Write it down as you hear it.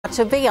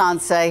To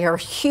Beyonce, her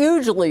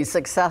hugely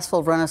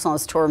successful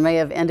Renaissance tour may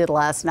have ended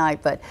last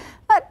night, but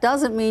that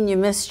doesn't mean you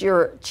missed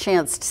your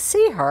chance to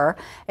see her.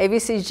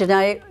 ABC's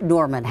Janae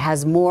Norman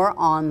has more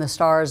on the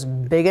star's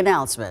big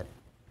announcement.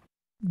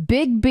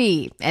 Big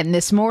B, and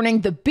this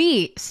morning the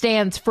B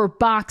stands for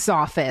box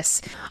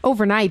office.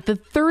 Overnight, the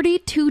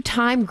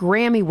 32-time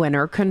Grammy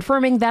winner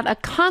confirming that a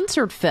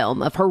concert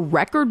film of her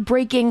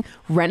record-breaking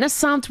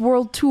Renaissance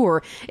World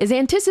Tour is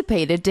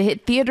anticipated to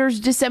hit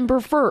theaters December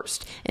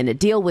 1st in a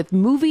deal with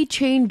movie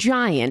chain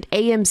giant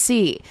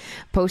AMC,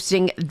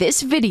 posting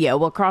this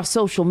video across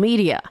social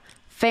media.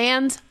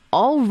 Fans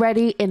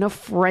already in a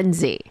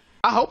frenzy.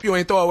 I hope you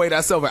ain't throw away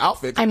that silver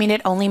outfit. I mean,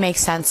 it only makes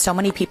sense. So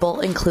many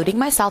people, including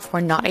myself, were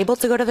not able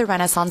to go to the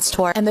Renaissance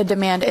tour, and the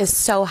demand is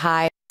so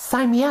high.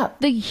 Sign me up.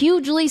 The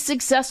hugely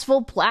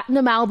successful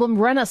platinum album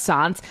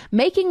Renaissance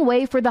making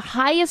way for the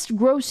highest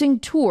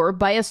grossing tour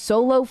by a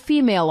solo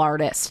female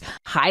artist,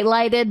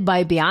 highlighted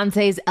by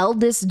Beyonce's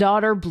eldest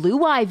daughter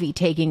Blue Ivy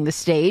taking the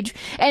stage,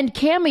 and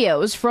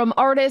cameos from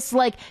artists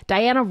like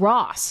Diana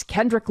Ross,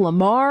 Kendrick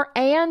Lamar,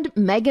 and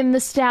Megan Thee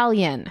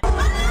Stallion.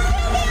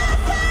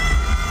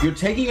 You're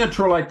taking a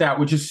tour like that,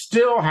 which is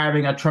still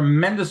having a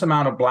tremendous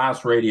amount of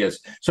blast radius.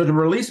 So to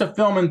release a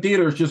film in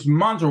theaters just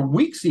months or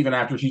weeks even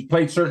after she's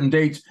played certain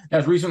dates,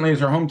 as recently as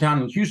her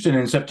hometown in Houston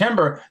in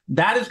September,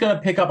 that is going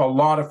to pick up a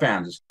lot of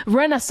fans.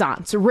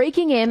 Renaissance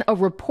raking in a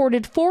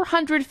reported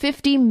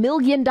 $450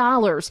 million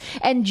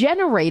and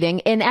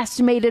generating an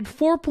estimated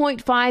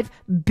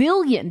 $4.5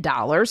 billion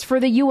for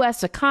the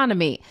U.S.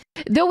 economy.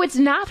 Though it's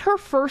not her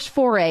first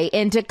foray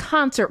into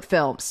concert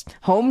films.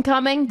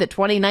 Homecoming, the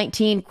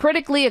 2019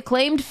 critically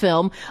acclaimed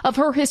film of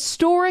her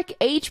historic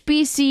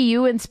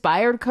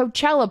HBCU-inspired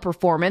Coachella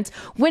performance,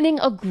 winning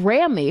a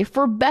Grammy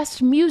for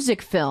Best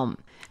Music Film.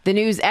 The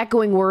news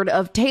echoing word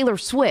of Taylor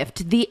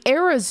Swift, the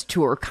Eras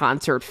Tour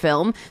concert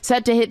film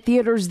set to hit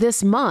theaters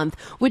this month,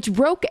 which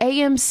broke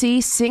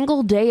AMC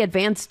single-day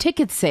advance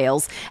ticket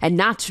sales and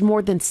notched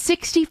more than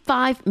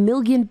 $65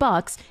 million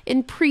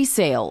in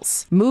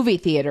pre-sales. Movie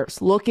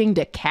theaters looking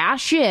to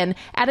cash in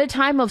at a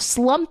time of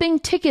slumping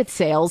ticket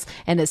sales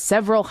and as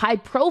several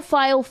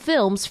high-profile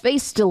films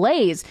face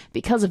delays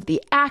because of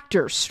the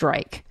actors'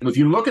 strike. If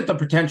you look at the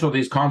potential of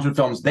these concert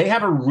films, they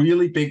have a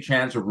really big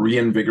chance of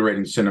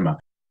reinvigorating cinema.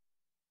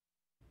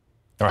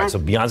 All right, so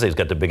Beyonce's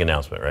got the big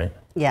announcement, right?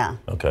 Yeah.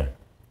 Okay.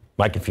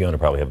 Mike and Fiona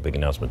probably have a big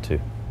announcement,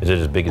 too. Is it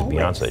as big as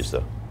Beyonce's,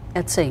 though?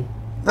 Let's see.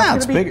 No,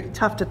 it's big.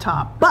 Tough to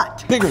top,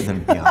 but bigger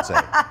than Beyonce.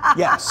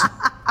 Yes.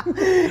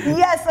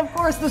 Yes, of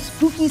course, the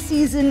spooky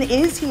season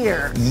is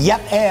here.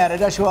 Yep, and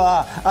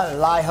Adeshua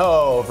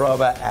Laiho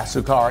from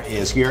Asukar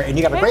is here, and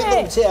you got a great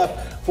little tip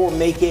for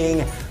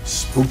making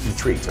spooky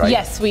treats, right?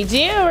 Yes, we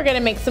do. We're gonna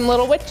make some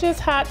little witches'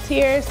 hats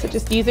here. So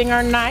just using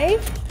our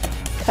knife,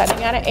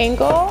 cutting at an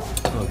angle.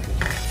 Okay.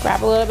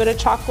 Grab a little bit of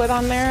chocolate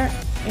on there,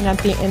 and at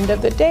the end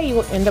of the day, you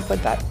will end up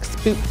with that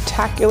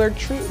spooktacular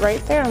treat right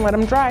there, and let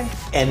them dry.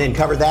 And then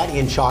cover that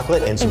in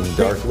chocolate and some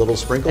dark little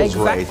sprinkles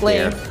right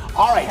there.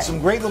 All right, some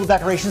great little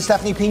decorations.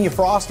 Stephanie Pina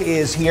Frost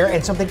is here,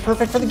 and something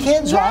perfect for the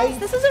kids, right? Yes,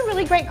 this is a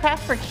really great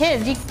craft for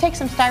kids. You can take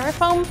some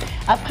styrofoam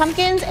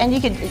pumpkins, and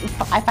you could,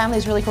 I found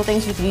these really cool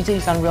things. You can use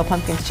these on real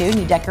pumpkins too, and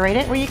you decorate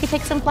it, or you could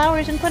take some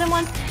flowers and put them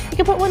on. You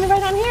can put one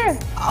right on here.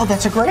 Oh,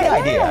 that's a great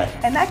idea.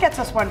 And that gets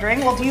us wondering,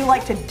 well, do you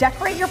like to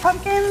decorate your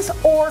pumpkins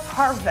or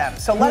carve them?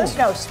 So let us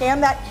know.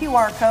 Scan that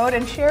QR code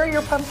and share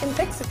your pumpkin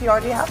pics if you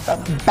already have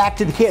them. Back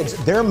to the kids.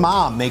 Their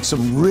mom makes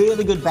some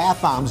really good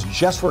bath bombs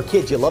just for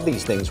kids. You love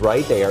these things,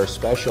 right? They are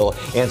special.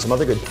 And some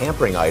other good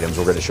pampering items.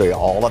 We're going to show you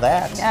all of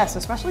that. Yes,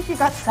 especially if you've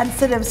got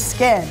sensitive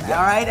skin. Yep.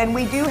 All right, and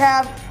we do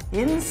have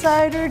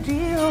insider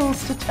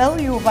deals to tell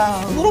you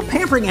about. A little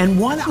pampering and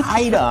one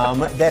item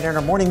that in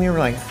our morning we were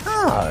like,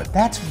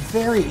 that's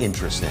very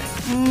interesting.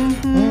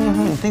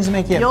 Things that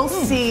make you... You'll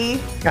see.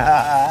 You'll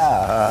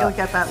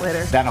get that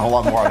later. That and a whole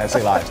lot more on SA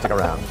Live. Stick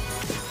around.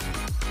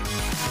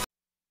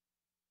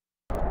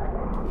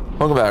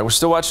 Welcome back. We're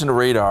still watching the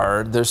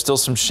radar. There's still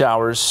some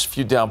showers, a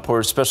few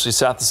downpours, especially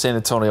south of San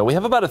Antonio. We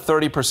have about a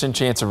 30%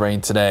 chance of rain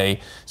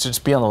today, so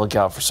just be on the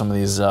lookout for some of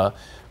these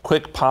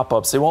quick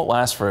pop-ups. They won't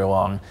last very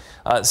long.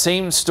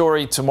 Same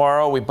story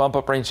tomorrow. We bump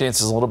up rain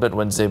chances a little bit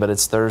Wednesday, but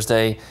it's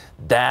Thursday.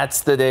 That's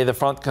the day the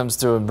front comes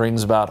through and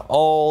brings about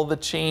all the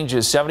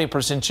changes.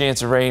 70%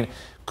 chance of rain,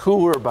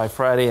 cooler by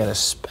Friday, and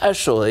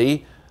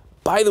especially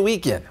by the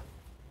weekend.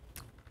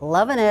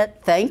 Loving it.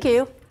 Thank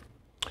you.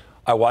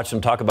 I watched them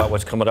talk about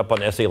what's coming up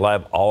on SA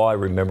Live. All I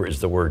remember is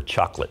the word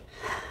chocolate.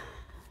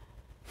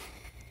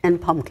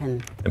 And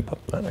pumpkin.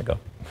 There you go.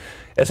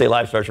 SA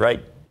Live starts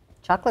right.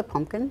 Chocolate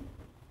pumpkin.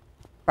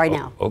 Right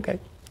now. Okay.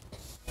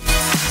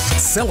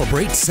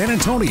 Celebrate San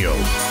Antonio.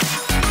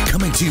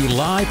 Coming to you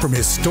live from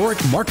historic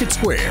Market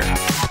Square.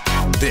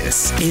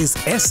 This is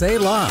SA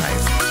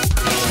Live.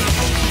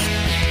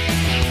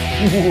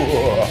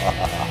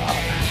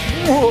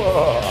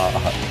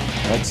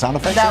 That sound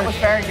effect? That was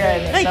very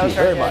good. Thank you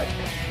very much.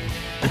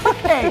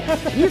 Okay,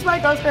 use my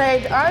ghost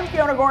grade. I'm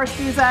Fiona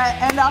Gorskiza,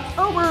 and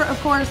October, of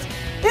course,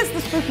 is the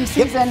spooky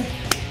season.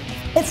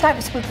 It's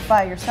time to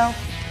spookify yourself,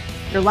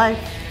 your life,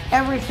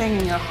 everything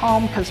in your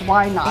home, because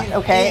why not,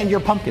 okay? And your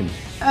pumpkin.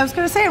 I was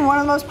going to say, one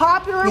of the most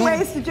popular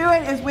ways to do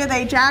it is with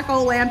a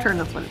jack-o'-lantern.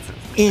 That's what it says.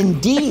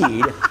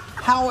 Indeed.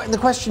 The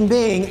question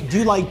being, do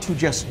you like to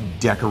just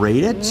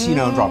decorate it,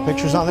 draw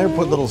pictures on there,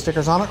 put little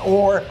stickers on it,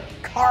 or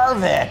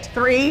carve it?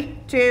 3,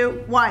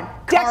 2, 1.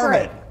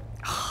 Decorate.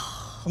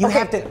 You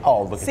have to,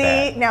 look at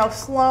that. See, now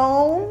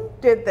Sloan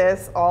did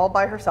this all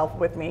by herself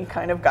with me,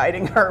 kind of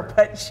guiding her,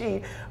 but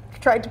she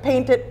tried to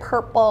paint it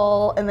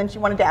purple, and then she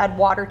wanted to add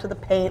water to the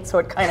paint, so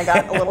it kind of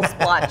got a little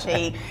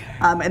splotchy.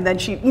 And then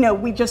she,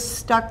 we just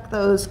stuck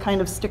those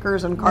kind of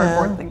stickers and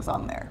cardboard things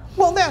on there.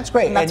 Well, that's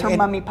great. And that's her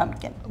mummy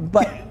pumpkin.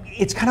 But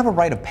it's kind of a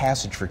rite of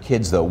passage for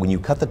kids, though, when you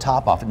cut the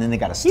top off and then they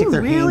got to stick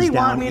their hands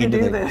down into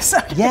the... this?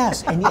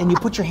 Yes, and you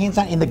put your hands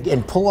down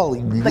and pull all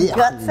the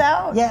guts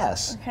out?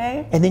 Yes.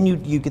 Okay. And then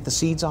you get the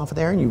seeds off of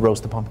there and you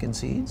roast the pumpkin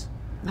seeds.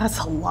 That's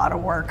a lot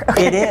of work.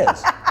 Okay. It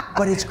is,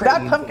 but it's great.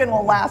 That pumpkin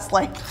will last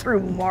like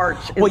through March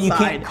inside. Well, you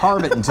can't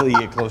carve it until you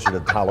get closer to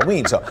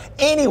Halloween. So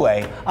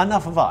anyway,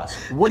 enough of us.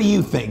 What do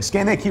you think?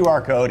 Scan that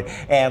QR code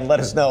and let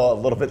us know a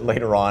little bit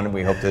later on.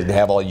 We hope to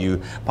have all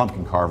you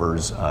pumpkin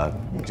carvers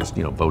just,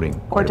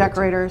 voting. Or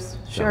decorators.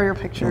 Share your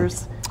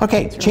pictures.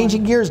 Okay,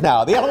 changing gears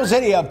now. The Alamo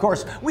City, of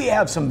course, we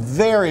have some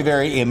very,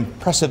 very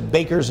impressive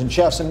bakers and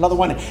chefs. And another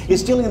one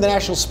is stealing the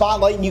national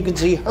spotlight, and you can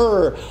see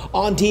her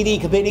on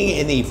TV competing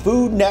in the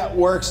Food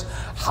Network's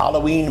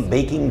Halloween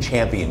Baking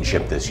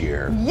Championship this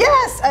year.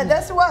 Yes,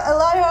 that's what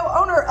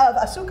Eladio, owner of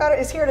Azucar,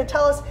 is here to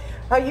tell us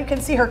how you can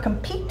see her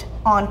compete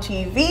on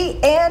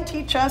TV and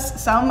teach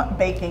us some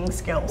baking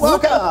skills.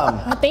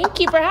 Welcome. Thank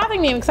you for having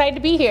me. I'm excited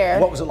to be here.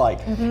 What was it like?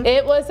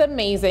 It was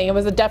amazing. It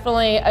was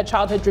definitely a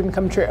childhood dream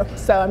come true.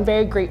 So I'm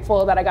very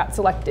grateful that I got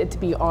selected to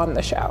be on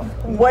the show.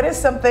 What is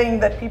something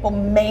that people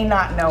may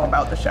not know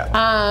about the show?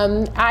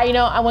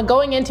 When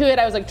going into it,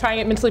 I was like trying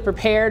to get mentally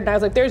prepared, and I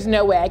was like, there's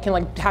no way I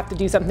can have to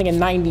do something in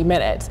 90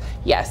 minutes.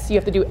 Yes, you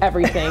have to do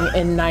everything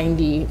in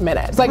 90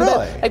 minutes. Like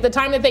really? the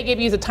time that they give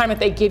you is the time that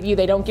they give you.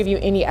 They don't give you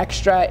any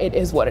extra. It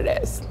is what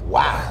it is.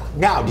 Wow.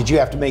 Now, did you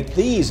have to make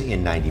these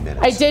in 90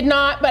 minutes? I did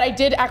not, but I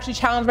did actually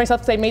challenge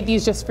myself because I made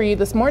these just for you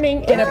this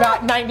morning in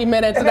about 90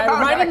 minutes, and I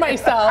reminded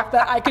myself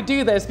that I could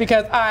do this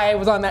because I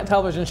was on that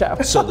television show.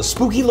 So the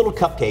spooky little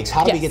cupcakes,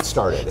 how do we get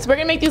started? So we're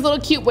gonna make these little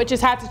cute witches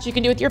hats that you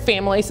can do with your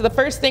family. So the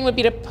first thing would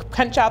be to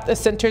punch out the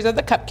centers of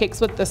the cupcakes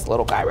with this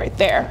little guy right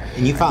there.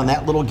 And you found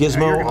that little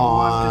gizmo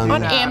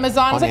on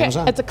Amazon.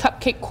 It's a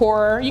cupcake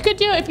corer. You could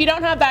do, if you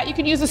don't have that, you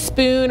could use a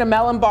spoon, a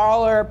melon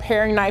ball, or a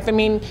paring knife. I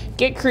mean,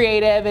 get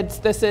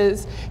creative. This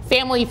is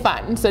family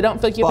fun, so don't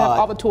feel like you have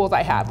all the tools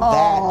I have.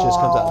 That just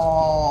comes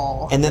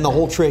out. And then the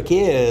whole trick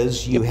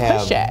is you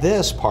have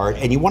this part,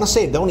 and you want to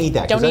save, don't eat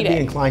that, because I'd be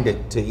inclined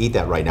to eat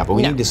that right now, but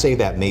we need to save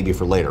that maybe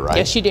for later, right?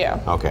 Yes, you do.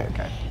 Okay.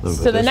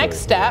 So the next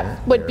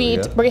step would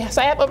be,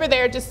 so I have over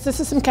there, this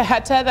is some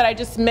cajeta that I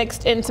just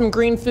mixed in some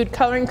green food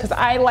coloring, because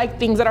I like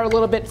things that are a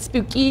little bit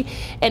spooky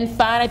and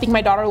fun. I think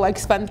my daughter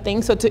likes fun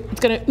things, so it's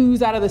going to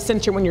ooze out of the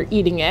center when you're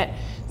eating it.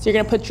 So you're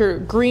going to put your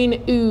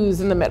green ooze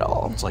in the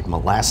middle. It's like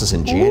molasses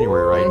in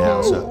January right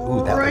now.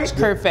 So, that looks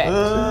good. Perfect.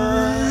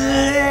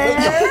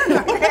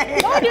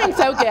 You're doing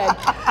so good.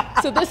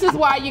 So this is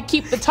why you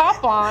keep the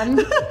top on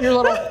your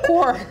little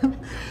core.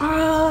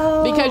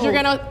 Because you're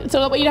going to, so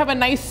that way you have a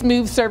nice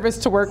smooth surface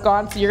to work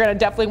on. So you're going to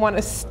definitely want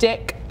to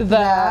stick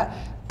the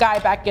guy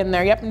back in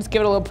there. Yep, and just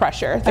give it a little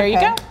pressure. There you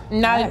go.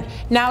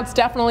 Now it's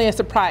definitely a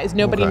surprise.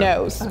 Nobody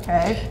knows.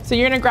 Okay. So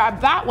you're going to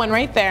grab that one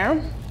right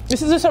there.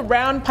 This is just a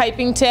round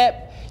piping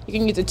tip. You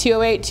can use a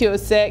 208,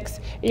 206,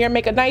 and you're gonna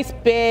make a nice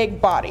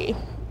big body.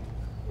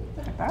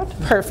 Like that?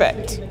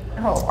 Perfect.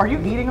 Oh, are you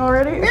eating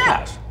already?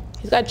 Yes.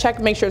 He's gotta check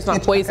and make sure it's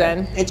not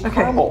poison. Okay. It's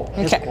caramel.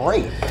 It's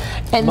great.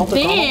 And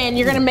then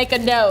you're gonna make a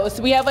nose.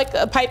 So we have like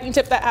a piping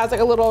tip that has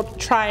like a little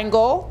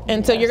triangle,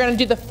 and so you're gonna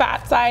do the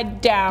fat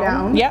side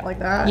down. Yep. Like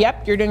that?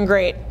 Yep, you're doing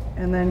great.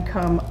 And then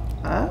come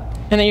up.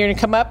 And then you're gonna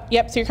come up.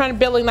 Yep, so you're kind of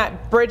building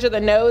that bridge of the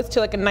nose to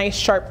like a nice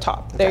sharp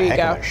top. There you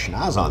go.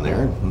 Schnoz on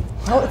there.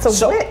 Oh,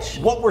 it's a witch.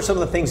 What were some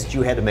of the things that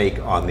you had to make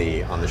on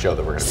the show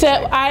that we're gonna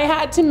So I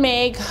had to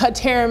make a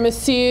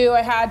tiramisu.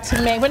 I had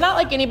to make, but not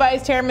like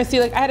anybody's tiramisu.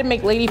 Like I had to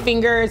make lady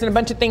fingers and a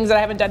bunch of things that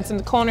I haven't done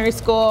since culinary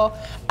school.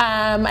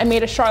 I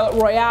made a Charlotte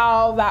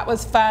Royale. That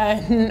was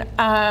fun.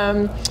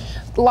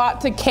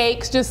 Lots of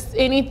cakes, just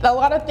a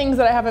lot of things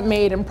that I haven't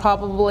made in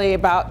probably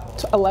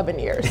about 11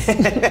 years.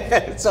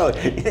 So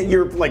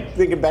you're like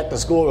thinking back to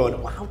school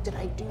going, wow, did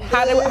I do this?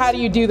 How do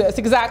you do this?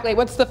 Exactly,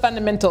 what's the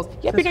fundamentals?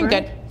 Yep, you're doing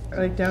good.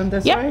 Like down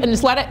this way? way? And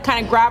just let it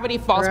kind of gravity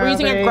fall. So we're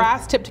using a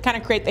grass tip to kind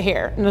of create the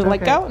hair. And then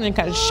let go, and then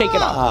kind of shake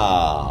it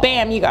off.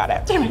 Bam, you got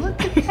it.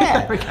 Look at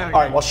that.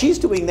 All right, while she's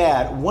doing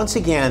that, once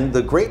again,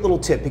 the great little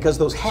tip, because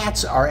those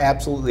hats are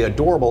absolutely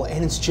adorable,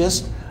 and it's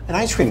just an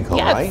ice cream cone,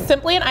 right? Yeah,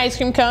 simply an ice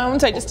cream cone.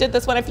 So I just did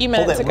this one a few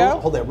minutes ago.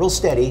 Hold that real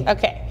steady.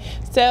 Okay,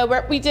 so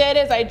what we did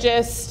is I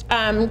just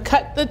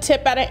cut the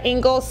tip at an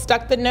angle,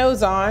 stuck the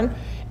nose on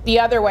the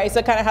other way, so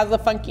it kind of has a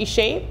funky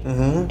shape.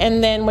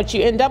 And then what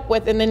you end up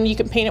with, and then you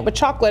can paint it with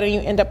chocolate, and you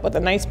end up with a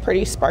nice,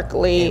 pretty,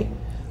 sparkly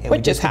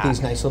witch's hat.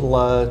 These nice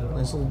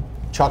little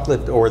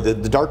chocolate or the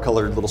dark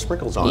colored little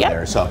sprinkles on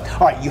there. So,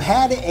 all right, you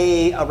had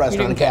a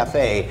restaurant, a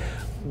cafe,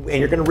 and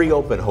you're going to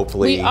reopen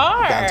hopefully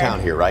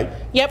downtown here, right?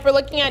 Yep, we're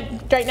looking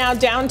at right now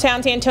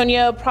downtown San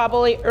Antonio,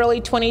 probably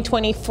early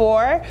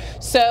 2024.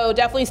 So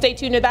definitely stay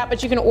tuned to that.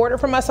 But you can order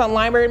from us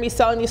online. We're going to be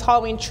selling these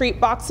Halloween treat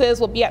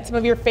boxes. We'll be at some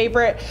of your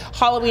favorite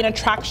Halloween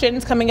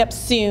attractions coming up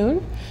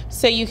soon.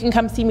 So you can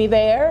come see me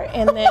there.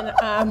 And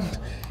then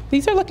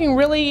these are looking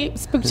really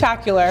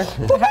spectacular.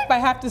 I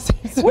have to say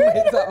so Where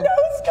did her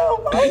nose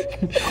go,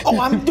 Mike? Oh,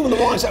 I'm doing the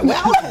wrong side.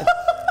 Well,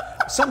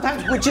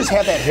 sometimes witches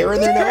have that hair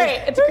in their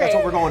nose. It's great. That's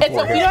what we're going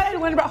for here. You know what I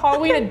learned about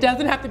Halloween? It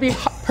doesn't have to be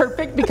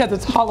perfect because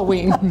it's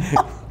Halloween.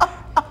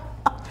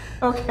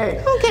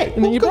 Okay.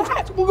 And then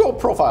we'll go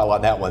profile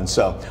on that one.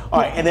 So,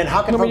 all right. And then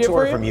how can folks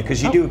order from you?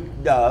 Because you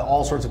do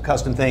all sorts of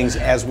custom things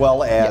as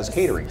well as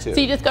catering too. So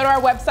you just go to our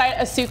website,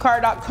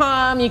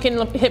 asukar.com. You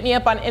can hit me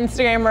up on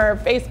Instagram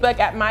or Facebook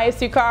at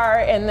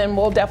myasukar, and then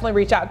we'll definitely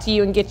reach out to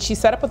you and get you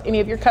set up with any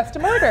of your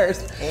custom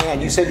orders.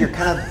 And you said you're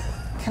kind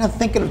of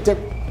thinking of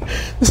different.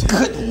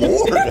 Good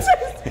Lord.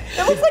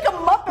 It looks like a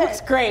Muppet.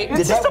 It's great.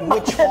 Did that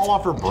witch fall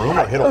off her broom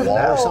or hit a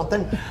wall or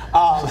something?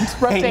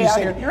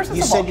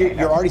 You said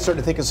you're already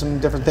starting to think of some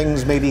different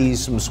things, maybe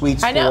some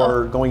sweets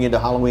for going into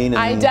Halloween.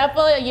 And I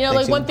definitely,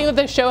 like one thing that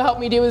the show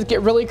helped me do is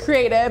get really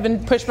creative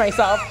and push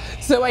myself.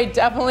 So I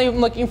definitely am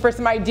looking for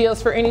some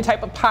ideas for any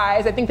type of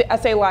pies. I think the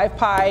SA Live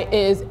pie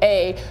is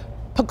a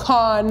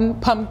pecan,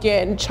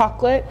 pumpkin,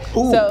 chocolate.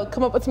 Ooh. So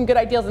come up with some good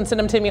ideas and send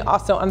them to me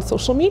also on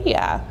social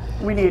media.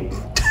 We need.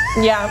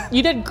 Yeah,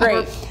 you did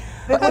great.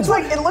 It looks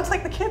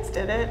like the kids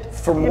did it.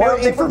 For more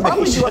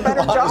information on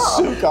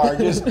Asukar,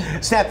 just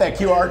snap that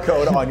QR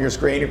code on your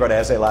screen or go to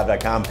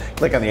SALive.com.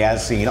 Click on the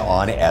As Seen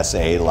on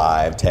SA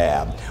Live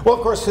tab. Well,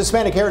 of course,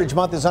 Hispanic Heritage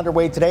Month is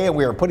underway today, and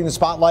we are putting the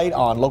spotlight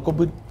on local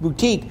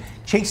boutique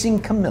Chasing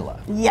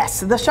Camilla.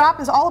 Yes, the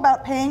shop is all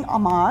about paying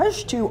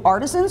homage to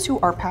artisans who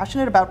are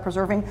passionate about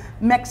preserving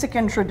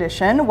Mexican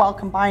tradition while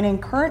combining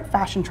current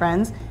fashion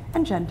trends,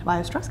 and Jen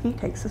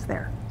Tobias-Trusky takes us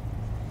there.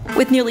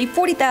 With nearly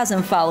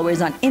 40,000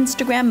 followers on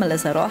Instagram,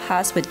 Melissa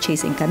Rojas with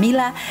Chasing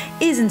Camilla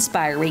is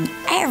inspiring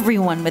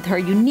everyone with her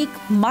unique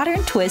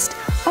modern twist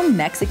on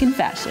Mexican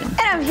fashion. And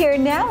I'm here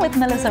now with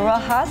Melissa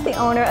Rojas, the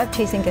owner of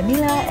Chasing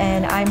Camilla,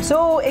 and I'm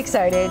so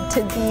excited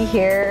to be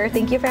here.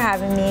 Thank you for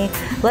having me.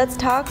 Let's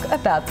talk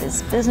about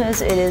this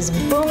business. It is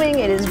booming,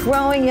 it is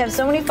growing. You have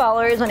so many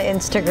followers on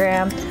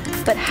Instagram,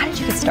 but how did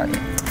you get started?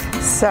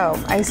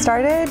 So I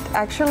started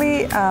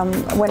actually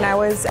when I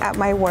was at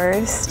my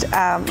worst.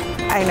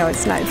 I know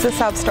it's a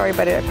sad story,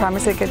 but I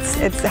promise it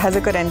has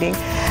a good ending.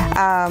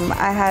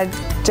 I had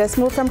just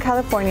moved from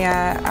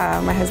California.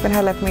 My husband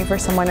had left me for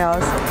someone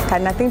else,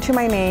 had nothing to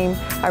my name.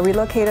 I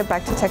relocated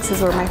back to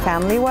Texas where my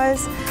family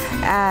was,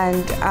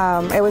 and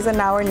it was a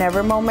now or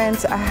never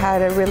moment. I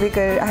have a really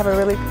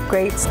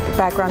great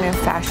background in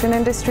fashion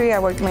industry. I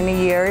worked many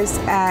years,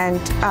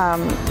 and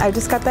I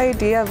just got the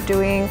idea of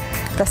doing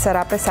the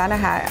Sarape Santa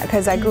hat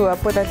because I grew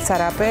up with a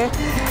Sarape.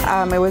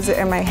 It was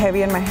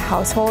heavy in my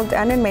household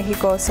and in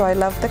Mexico, so I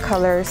loved the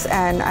colors,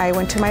 and I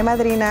went to my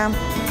madrina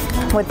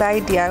with the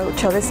idea.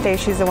 Till this day,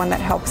 she's the one that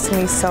helps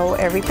me sew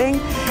everything.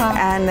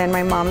 And then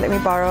my mom let me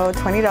borrow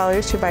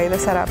 $20 to buy the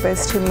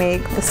sarapes to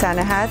make the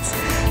Santa hats.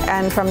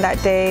 And from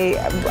that day,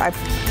 I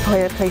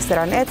placed it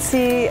on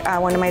Etsy.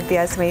 One of my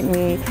tias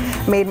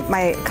made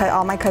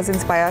all my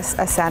cousins buy us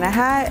a Santa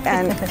hat,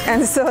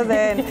 and so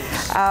then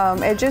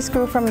it just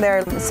grew from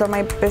there. So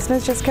my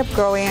business just kept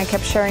growing. I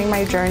kept sharing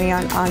my journey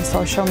on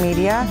social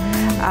media.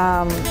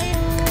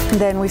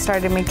 Then we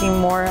started making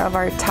more of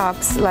our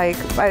tops. Like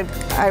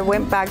I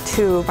went back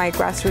to my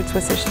grassroots,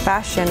 which is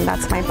fashion.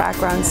 That's my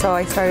background. So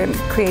I started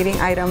creating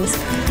items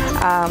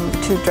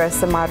to dress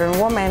the modern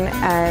woman,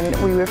 and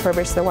we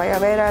refurbished the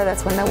Guayabera.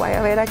 That's when the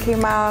Guayabera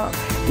came out.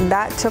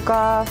 That took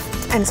off,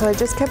 and so it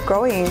just kept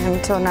growing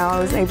until now I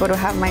was able to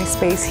have my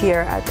space here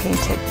at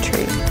Painted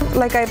Tree.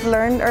 Like I've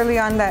learned early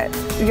on that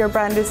your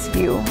brand is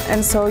you,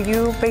 and so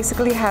you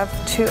basically have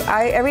to.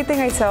 Everything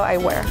I sell, I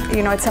wear.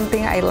 You know, it's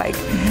something I like.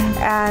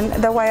 And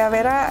the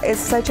Guayabera is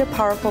such a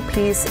powerful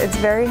piece. It's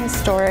very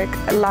historic.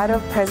 A lot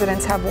of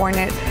presidents have worn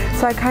it.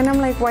 So I kind of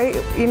like, why,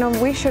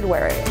 we should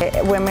wear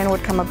it. Women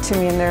would come up to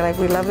me and they're like,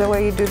 we love the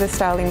way you do the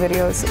styling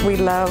videos. We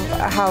love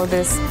how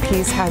this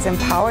piece has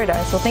empowered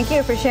us. Well, thank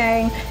you for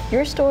sharing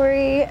your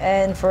story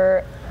and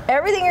for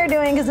everything you're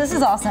doing, because this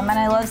is awesome. And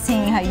I love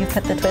seeing how you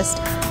put the twist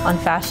on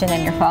fashion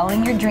and you're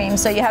following your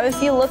dreams. So you have a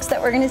few looks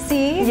that we're going to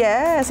see.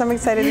 Yes, I'm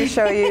excited to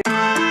show you.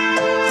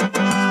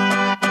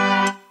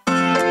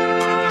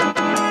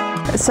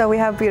 So we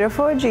have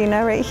beautiful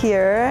Gina right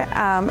here,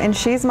 and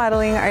she's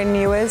modeling our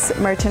newest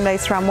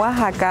merchandise from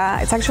Oaxaca.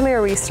 It's actually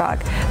a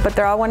restock, but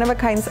they're all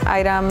one-of-a-kind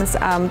items.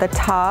 The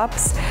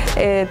tops,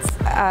 it's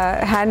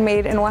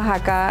handmade in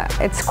Oaxaca.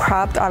 It's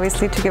cropped,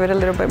 obviously, to give it a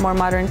little bit more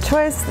modern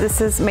twist.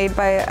 This is made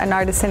by an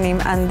artisan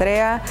named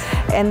Andrea.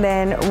 And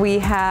then we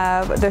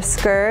have the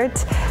skirt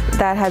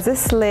that has a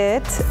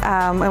slit,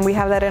 and we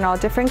have that in all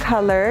different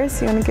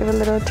colors. You want to give a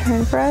little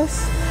turn for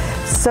us?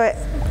 So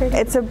pretty.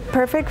 It's a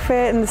perfect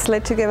fit in the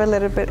slit to give a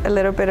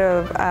little bit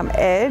of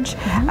edge,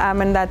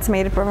 and that's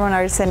made from an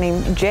artisan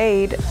named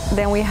Jade.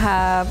 Then we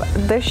have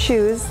the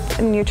shoes,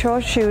 neutral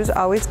shoes,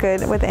 always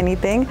good with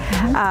anything.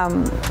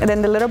 And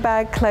then the little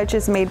bag clutch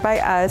is made by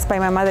us, by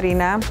my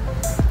madrina.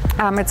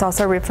 It's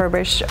also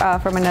refurbished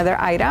from another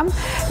item.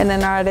 And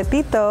then our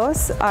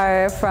aretitos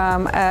are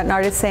from an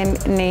artisan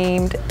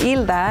named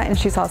Hilda, and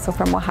she's also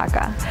from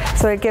Oaxaca.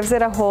 So it gives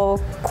it a whole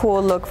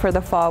cool look for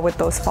the fall with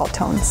those fall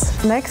tones.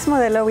 Next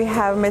modelo, we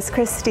have Miss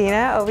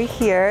Christina over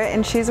here,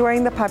 and she's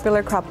wearing the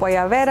popular crop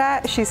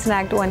guayabera. She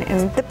snagged one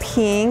in the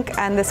pink,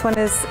 and this one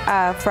is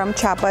from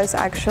Chiapas,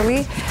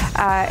 actually.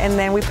 And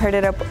then we paired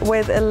it up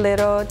with a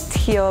little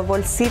teal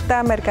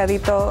bolsita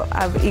mercadito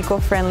of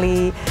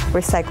eco-friendly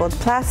recycled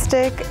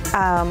plastic.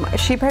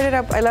 She paired it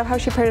up, I love how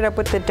she paired it up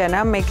with the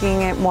denim,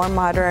 making it more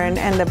modern,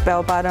 and the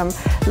bell-bottom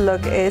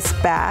look is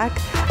back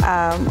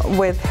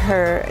with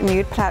her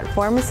nude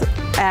platforms.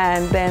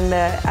 And then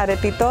the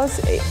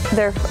aretitos,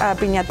 they're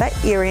piñata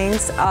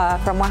earrings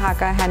from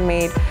Oaxaca,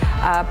 handmade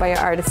by an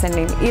artisan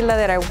named Hilda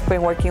that I've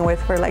been working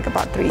with for like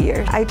about 3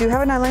 years. I do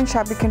have an online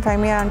shop. You can find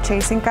me on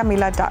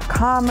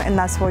chaseandcamila.com, and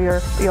that's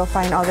where you'll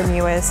find all the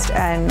newest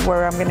and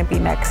where I'm going to be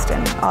next,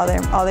 and all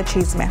the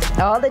chisme.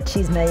 All the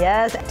chisme,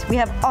 yes. We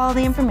have all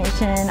the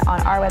information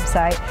on our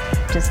website.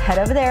 Just head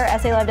over there,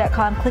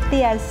 SALive.com, click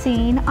the As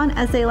Seen on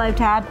SA Live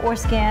tab, or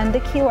scan the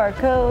QR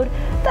code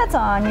that's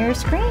on your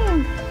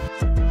screen.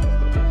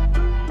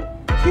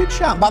 Huge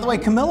shout. By the way,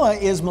 Camilla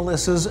is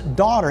Melissa's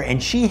daughter,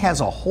 and she has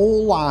a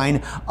whole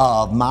line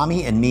of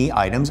Mommy and Me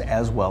items,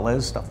 as well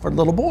as stuff for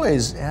little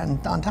boys.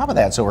 And on top of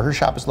that, so her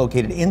shop is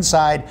located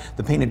inside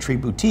the Painted Tree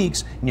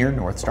Boutiques near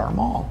North Star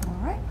Mall. All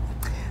right.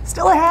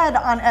 Still ahead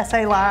on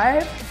SA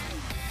Live,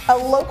 a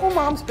local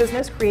mom's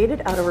business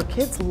created out of her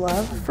kids'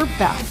 love for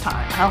bath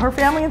time. How her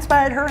family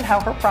inspired her and how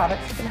her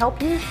products can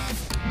help you.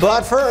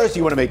 But first,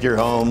 you want to make your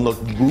home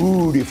look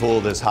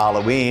beautiful this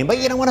Halloween, but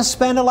you don't want to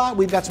spend a lot.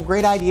 We've got some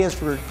great ideas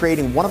for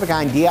creating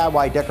one-of-a-kind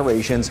DIY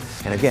decorations.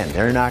 And again,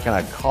 they're not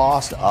going to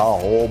cost a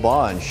whole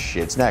bunch.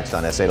 It's next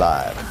on SA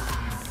Live.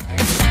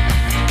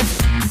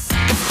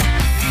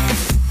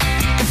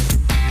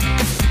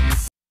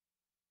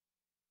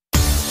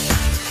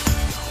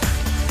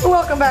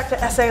 Welcome back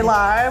to SA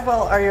Live.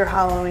 Well, are your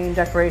Halloween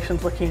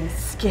decorations looking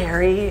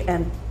scary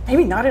and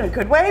maybe not in a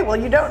good way? Well,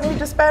 you don't need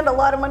to spend a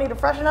lot of money to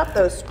freshen up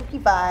those spooky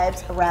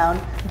vibes around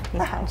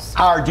the house.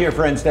 Our dear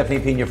friend Stephanie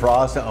Pena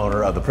Frost, the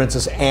owner of The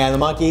Princess and the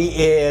Monkey,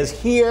 is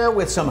here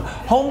with some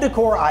home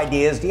decor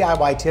ideas,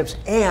 DIY tips,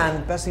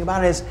 and the best thing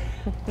about it is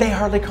they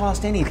hardly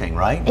cost anything,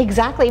 right?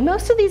 Exactly.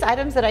 Most of these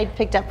items that I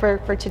picked up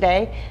for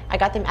today, I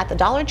got them at the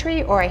Dollar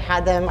Tree, or I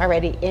had them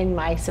already in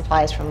my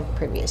supplies from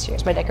previous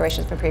years, my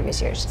decorations from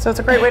previous years. So it's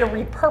a great way to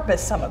repurpose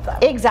some of them.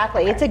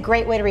 Exactly. Okay. It's a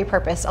great way to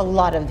repurpose a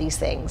lot of these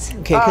things.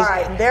 Okay, all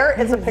right, there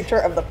is a picture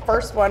of the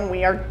first one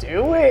we are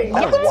doing.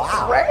 Oh,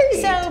 wow.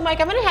 Great. So,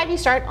 Mike, I'm going to have you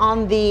start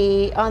on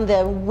the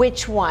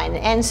which one.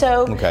 And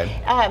so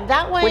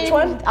that one. Which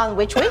one? On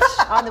which?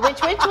 On the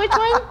which one?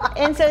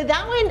 And so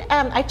that one,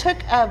 I took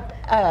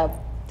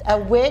a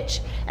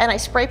witch and I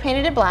spray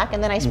painted it black,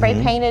 and then I spray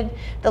painted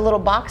the little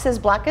boxes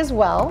black as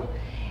well.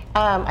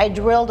 I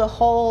drilled a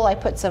hole, I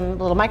put some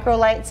little micro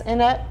lights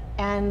in it,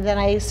 and then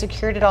I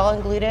secured it all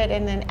and glued it,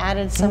 and then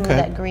added some of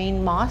that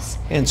green moss.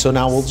 And so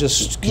now we'll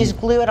just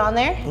glue it on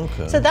there.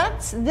 Okay. So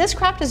this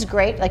craft is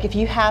great. Like if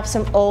you have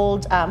some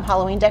old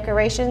Halloween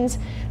decorations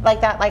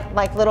like that,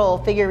 like little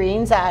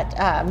figurines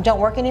that don't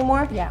work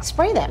anymore,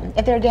 spray them.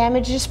 If they're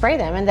damaged, just spray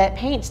them, and that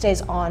paint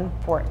stays on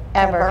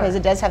forever because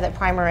it does have that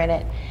primer in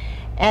it.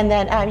 And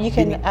then you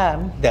can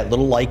that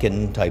little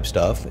lichen type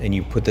stuff, and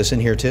you put this in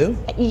here too?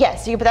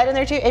 Yes, you can put that in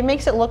there too. It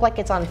makes it look like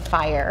it's on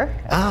fire,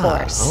 of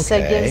course. Okay. So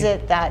it gives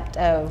it that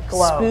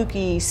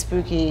spooky,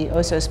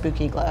 oh so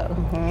spooky glow.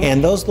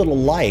 And those little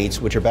lights,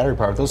 which are battery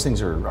powered, those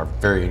things are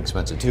very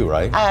inexpensive too,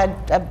 right?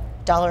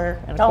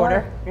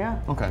 $1.25. Yeah.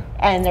 Okay.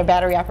 And they're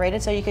battery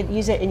operated, so you could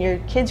use it in your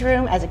kids'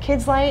 room as a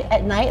kid's light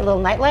at night, a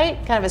little night light,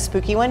 kind of a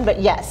spooky one,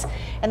 but yes.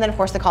 And then of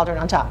course the cauldron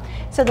on top.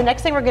 So the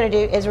next thing we're going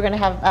to do is we're going to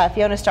have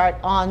Fiona start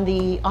on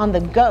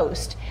the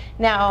ghost.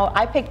 Now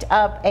I picked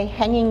up a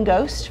hanging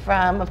ghost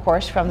from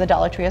the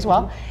Dollar Tree as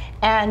well.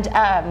 And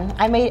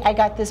I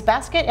got this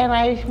basket and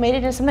I made it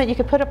into something that you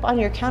could put up on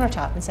your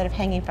countertop instead of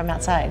hanging from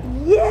outside.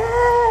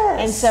 Yes!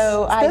 And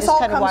so I this just all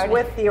kind of comes wired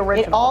with the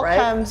original, it all right?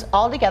 comes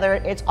all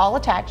together. It's all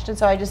attached, and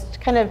so I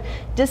just kind of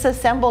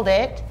disassembled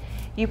it.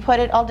 You put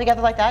it all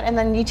together like that, and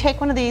then you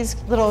take one of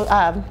these little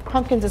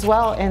pumpkins as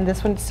well, and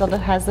this one still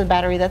has the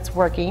battery that's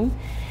working.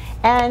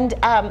 And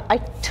I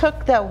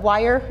took the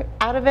wire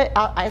out of it.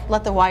 I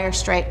let the wire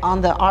straight on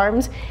the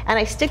arms, and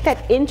I stick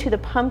that into the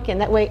pumpkin.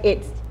 That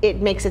way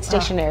it makes it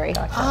stationary.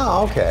 Gotcha.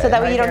 Oh, okay. So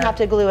that way you don't have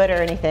to glue it or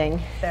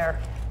anything. There.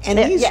 And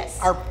these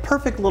are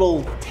perfect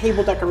little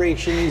table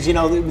decorations, you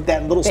know,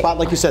 that little spot,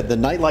 like you said, the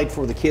nightlight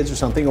for the kids or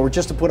something, or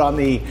just to put on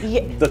the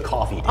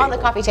coffee table. On the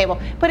coffee table.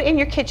 Put it in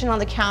your kitchen on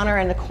the counter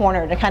in the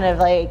corner to kind of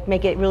like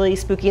make it really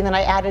spooky. And then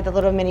I added the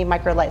little mini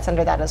micro lights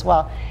under that as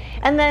well.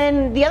 And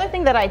then the other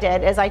thing that I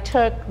did is I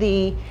took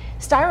the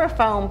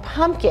styrofoam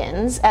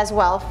pumpkins as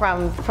well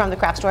from the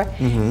craft store,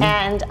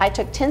 and I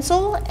took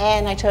tinsel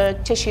and I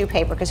took tissue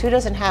paper, because who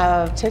doesn't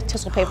have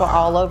tinsel paper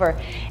all over?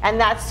 And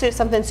that's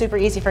something super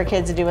easy for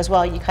kids to do as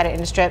well. You cut it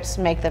into strips,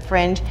 make the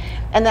fringe,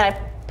 and then I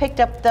picked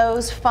up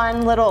those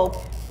fun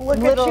little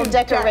decorations.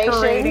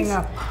 Decorating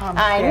a pumpkin.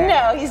 I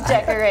know, he's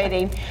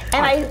decorating.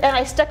 And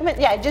I stuck them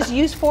in, just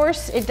use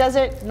force. It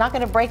doesn't, not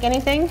gonna break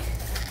anything.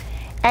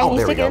 And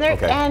you stick it in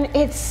there, and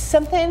it's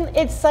something,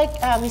 it's like,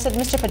 you said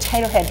Mr.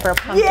 Potato Head for a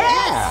pumpkin.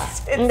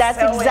 Yes! And that's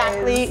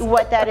exactly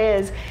what that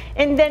is.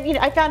 And then, you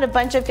know, I found a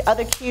bunch of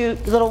other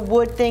cute little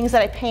wood things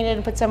that I painted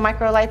and put some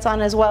micro lights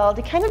on as well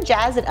to kind of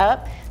jazz it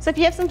up. So if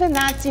you have something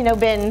that's, you know,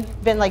 been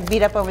like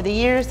beat up over the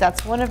years,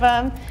 that's one of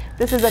them.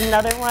 This is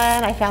another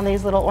one. I found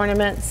these little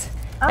ornaments.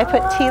 I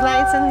put tea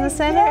lights in the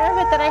center of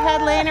it that I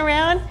had laying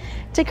around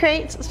to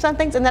create some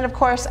things. And then, of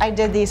course, I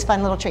did these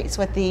fun little treats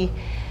with the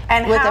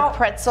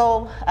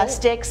pretzel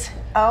sticks.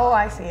 Oh,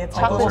 I see. It's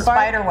a little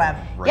spider web.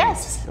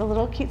 Yes, a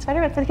little cute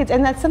spider web for the kids.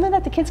 And that's something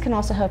that the kids can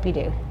also help you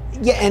do.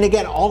 Yeah, and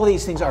again, all of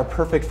these things are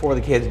perfect for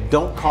the kids.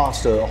 Don't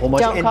cost a whole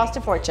bunch. Don't cost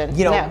a fortune.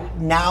 You know,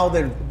 now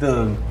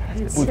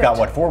we've got,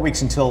 what, 4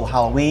 weeks until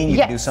Halloween. You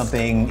can do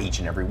something each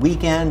and every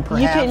weekend,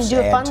 perhaps. You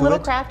can do a fun little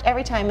craft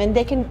every time, and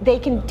they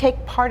can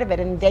take part of it,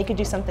 and they could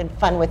do something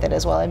fun with it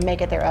as well and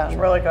make it their own. It's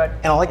really good.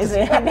 And I like this.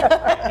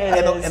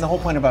 And the whole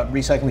point about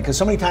recycling, because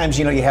so many times,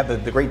 you know, you have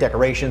the great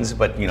decorations,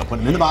 but, you know,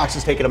 putting them in the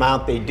boxes, taking them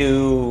out, they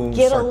do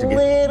get a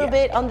little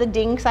bit on the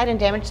ding side and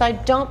damage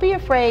side. Don't be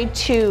afraid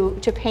to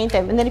paint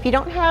them. And then if you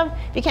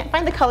can't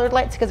find the colored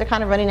lights because they're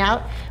kind of running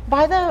out,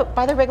 buy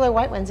the regular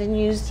white ones and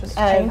use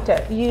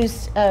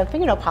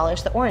fingernail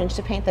polish, the orange,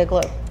 to paint the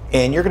globe.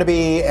 And you're going to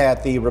be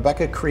at the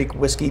Rebecca Creek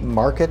Whiskey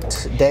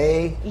Market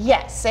Day?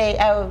 Yes,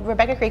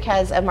 Rebecca Creek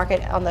has a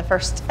market on the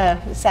first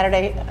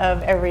Saturday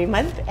of every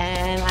month,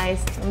 and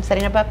I'm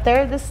setting up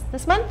there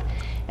this month.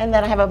 And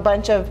then I have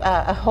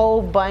a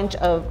whole bunch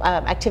of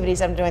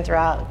activities I'm doing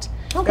throughout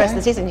the rest of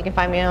the season. You can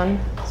find me on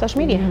social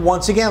media.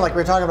 Once again, like we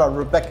were talking about,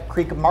 Rebecca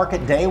Creek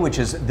Market Day, which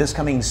is this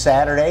coming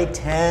Saturday,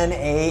 10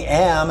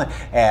 a.m.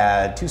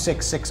 at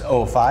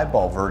 26605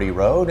 Bulverde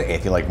Road.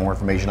 If you'd like more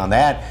information on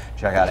that,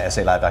 check out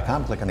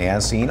SALive.com. Click on the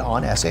As Seen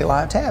on SA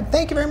Live tab.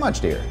 Thank you very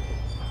much, dear.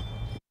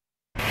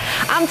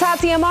 I'm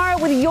Tati Amara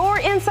with your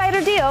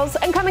insider deals,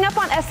 and coming up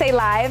on SA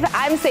Live,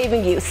 I'm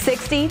saving you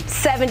 60,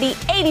 70,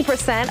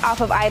 80% off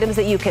of items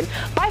that you can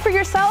buy for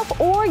yourself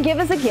or give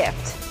as a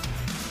gift.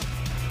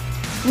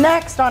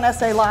 Next on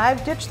SA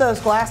Live, ditch those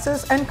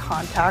glasses and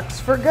contacts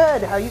for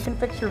good. How you can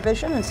fix your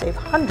vision and save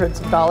hundreds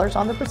of dollars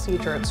on the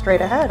procedure. It's straight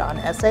ahead on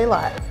SA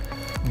Live.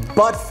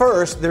 But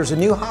first, there's a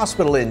new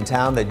hospital in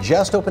town that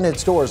just opened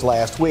its doors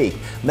last week.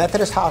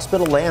 Methodist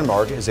Hospital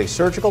Landmark is a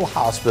surgical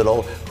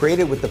hospital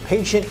created with the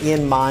patient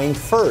in mind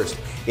first.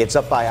 It's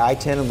up by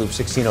I-10 and Loop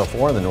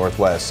 1604 on the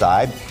northwest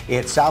side.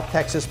 It's South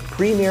Texas'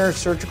 premier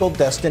surgical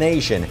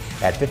destination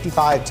at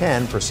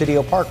 5510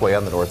 Presidio Parkway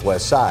on the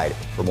northwest side.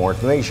 For more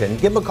information,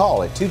 give them a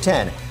call at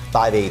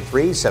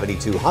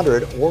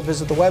 210-583-7200 or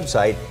visit the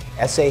website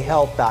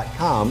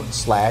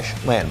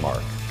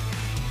sahealth.com/landmark.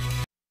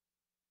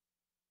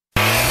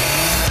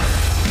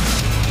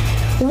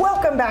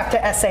 Welcome back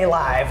to SA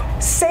Live.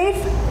 Safe,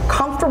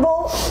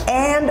 comfortable,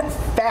 and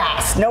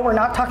fast. No, we're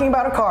not talking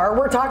about a car.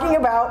 We're talking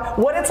about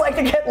what it's like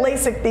to get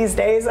LASIK these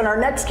days, and our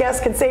next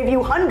guest can save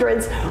you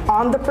hundreds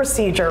on the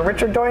procedure.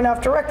 Richard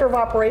Doinoff, Director of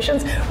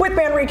Operations with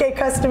Manrique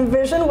Custom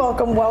Vision.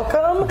 Welcome,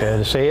 welcome.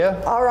 Good to see you.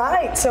 All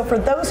right, so for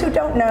those who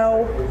don't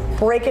know,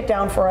 break it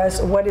down for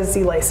us. What is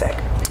Z-LASIK?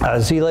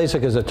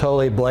 Z-LASIK is a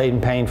totally blade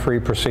and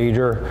pain-free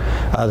procedure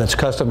that's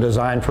custom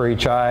designed for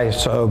each eye.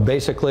 So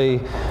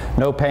basically,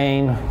 no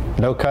pain,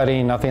 no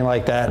cutting, nothing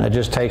like that, and it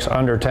just takes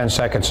under 10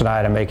 seconds an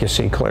eye to make you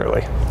see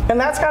clearly. And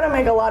that's got to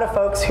make a lot of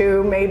folks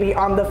who may be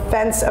on the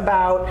fence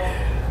about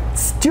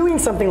doing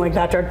something like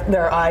that to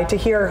their eye to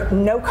hear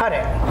no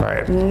cutting.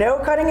 Right. No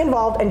cutting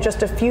involved and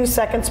just a few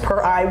seconds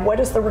per eye. What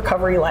is the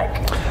recovery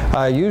like?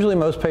 Usually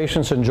most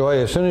patients enjoy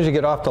it. As soon as you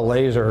get off the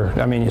laser,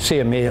 I mean, you see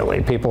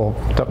immediately. People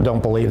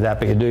don't believe that,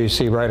 but you do. You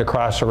see right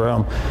across the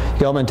room. You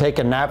go home and take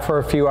a nap for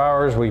a few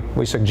hours.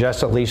 We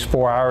suggest at least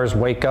 4 hours.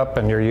 Wake up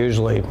and you're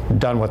usually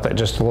done with it.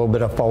 Just a little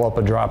bit of follow-up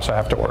of drops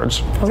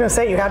afterwards. I was going to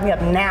say, you had me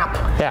at nap.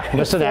 Yeah,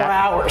 just a nap. 4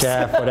 hours.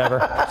 Yeah,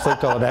 whatever. Sleep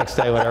till the next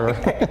day, whatever.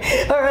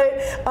 Okay. All right.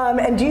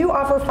 And do you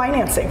offer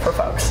financing for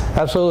folks?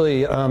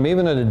 Absolutely.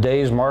 Even in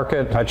today's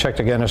market, I checked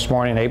again this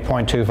morning,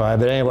 8.25.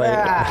 But anyway,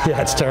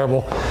 yeah, it's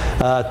terrible.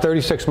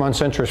 36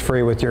 months interest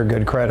free with your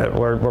good credit.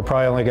 We're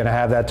probably only going to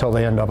have that till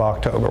the end of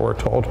October, we're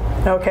told.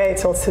 Okay,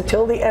 so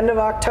till the end of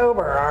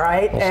October, all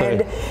right? We'll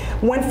see.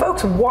 When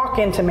folks walk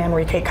into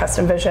Manrique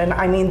Custom Vision,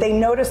 I mean, they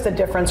notice the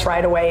difference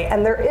right away,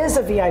 and there is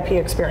a VIP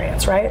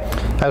experience, right?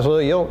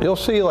 Absolutely. You'll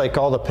see like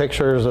all the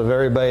pictures of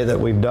everybody that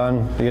we've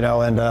done, you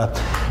know, and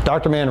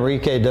Dr.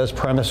 Manrique does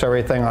premise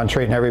everything on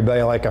treating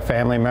everybody like a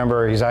family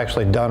member. He's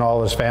actually done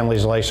all his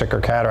family's LASIK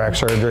or cataract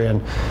surgery,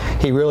 and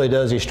he really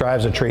does. He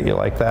strives to treat you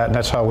like that, and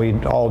that's how we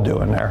all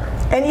do in there.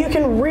 And you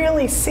can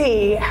really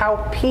see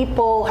how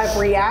people have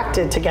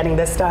reacted to getting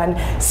this done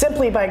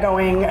simply by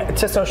going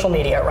to social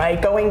media,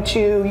 right? Going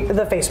to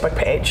the Facebook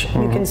page.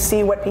 You can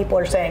see what people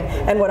are saying,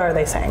 and what are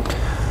they saying?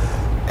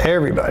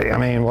 Everybody, I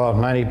mean, well,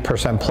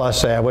 90%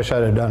 plus say, I wish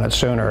I'd have done it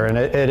sooner. And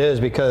it is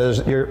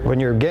because when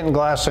you're getting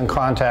glasses and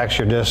contacts,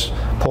 you're just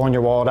pulling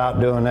your wallet out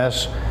doing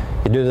this.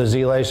 You do the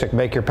Z-LASIK,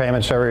 make your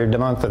payments every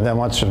month, and then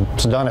once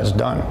it's done, it's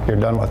done. You're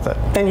done with it.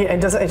 And it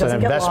doesn't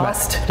get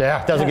lost.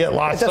 Yeah, it doesn't get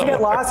lost. It doesn't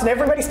get lost, and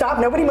everybody stop,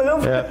 nobody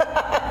move. Yeah,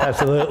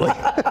 absolutely.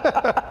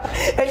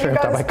 And you've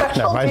got a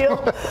special deal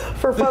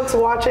for folks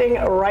watching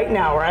right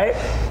now, right?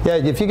 Yeah,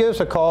 if you give us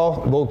a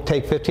call, we'll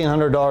take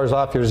 $1,500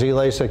 off your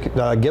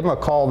Z-LASIK. Give them a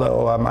call,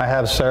 though. I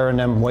have Sarah and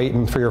them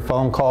waiting for your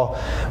phone call.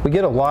 We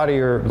get a lot of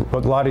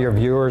your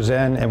viewers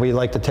in, and we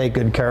like to take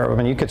good care of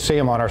them. And you can see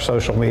them on our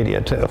social media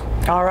too.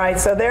 All right,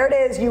 so there it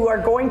is. You are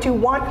going to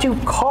want to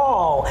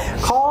call.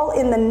 Call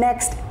in the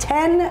next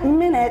 10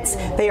 minutes.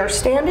 They are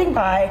standing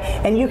by,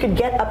 and you could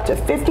get up to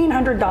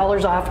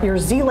 $1,500 off your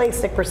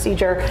Z-LASIK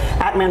procedure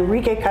at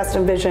Manrique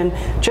Custom Vision.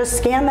 Just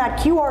scan that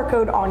QR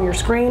code on your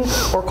screen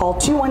or call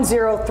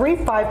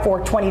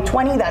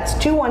 210-354-2020. That's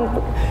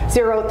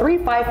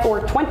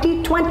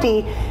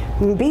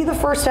 210-354-2020. Be the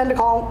first 10 to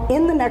call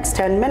in the next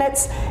 10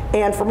 minutes.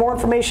 And for more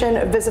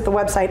information, visit the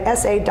website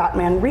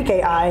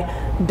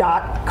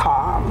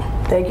sa.manriqueeye.com.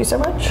 Thank you so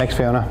much. Thanks,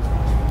 Fiona.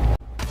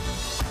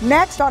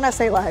 Next on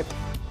SA Live.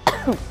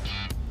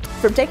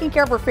 From taking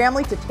care of her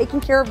family to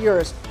taking care of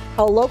yours,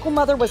 a local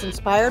mother was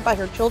inspired by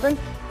her children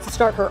to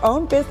start her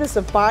own business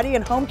of body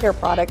and home care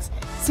products.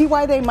 See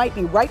why they might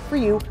be right for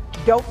you.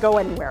 Don't go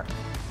anywhere.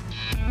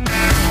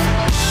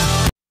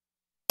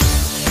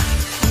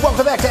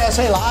 Welcome back to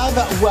SA Live.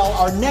 Well,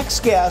 our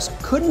next guest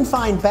couldn't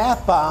find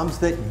bath bombs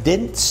that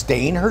didn't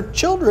stain her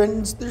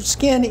their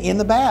skin in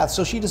the bath,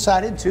 so she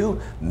decided to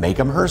make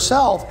them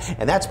herself,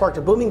 and that sparked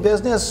a booming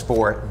business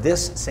for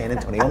this San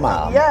Antonio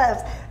mom.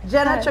 Yes,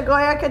 Jenna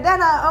Chagoya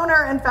Cadena,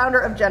 owner and founder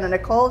of Jenna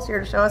Nicole, is here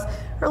to show us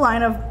her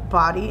line of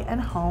body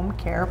and home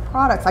care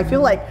products. I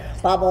feel like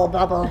bubble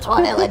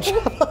toilet.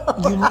 You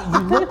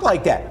look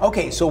like that.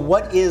 Okay, so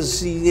what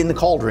is in the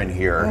cauldron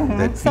here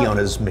that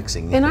Fiona's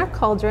mixing? In our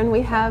cauldron,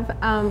 we have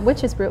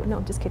witch's brew.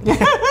 No, just kidding.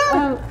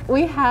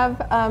 We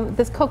have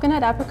this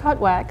coconut apricot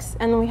wax,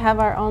 and we have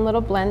our own little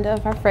blend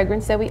of our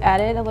fragrance that we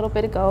added a little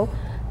bit ago.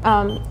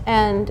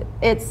 And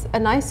it's a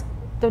nice,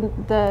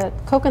 the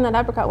coconut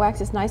apricot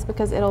wax is nice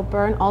because it'll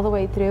burn all the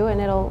way through, and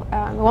it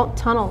won't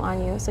tunnel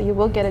on you, so you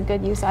will get a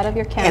good use out of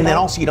your candle. And then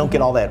also you don't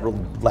get all that real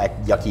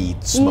yucky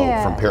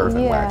smoke from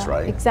paraffin wax,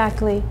 right?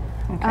 Exactly.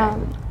 Okay.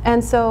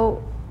 And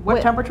so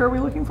what temperature are we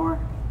looking for?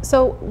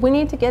 So we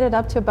need to get it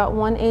up to about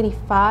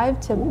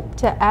 185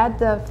 to add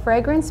the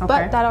fragrance,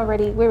 but we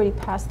already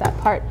passed that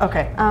part.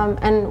 Okay.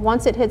 And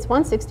once it hits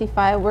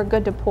 165, we're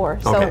good to pour.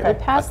 So we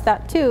passed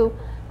that too.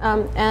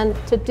 And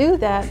to do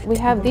that, we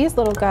have these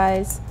little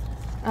guys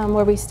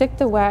where we stick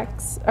the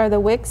wax or the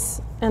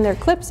wicks and their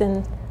clips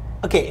in.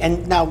 Okay,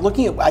 and now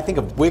looking at, I think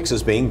of wicks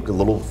as being a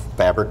little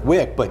fabric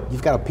wick, but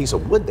you've got a piece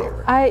of wood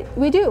there.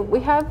 We do. We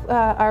have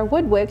our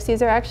wood wicks.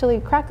 These are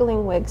actually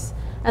crackling wicks,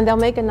 and they'll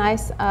make a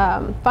nice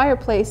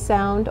fireplace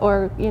sound,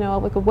 or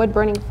like a wood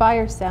burning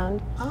fire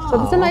sound.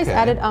 So it's a nice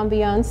added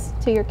ambiance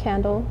to your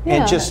candle.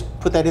 And just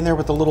put that in there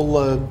with a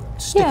little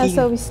sticky. Yeah,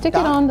 so we stick it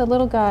on the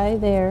little guy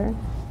there.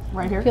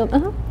 Right here?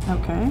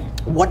 Okay.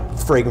 What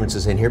fragrance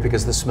is in here?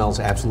 Because this smells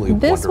absolutely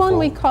wonderful. This one,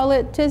 we call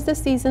it "'Tis the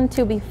Season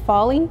to Be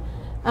Folly."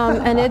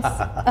 And it's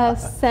a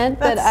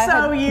scent that I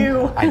had.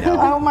 you. I know.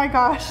 Oh my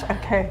gosh.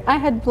 Okay. I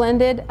had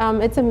blended.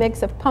 It's a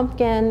mix of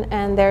pumpkin,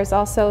 and there's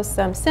also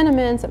some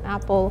cinnamon, some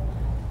apple.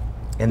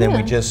 And then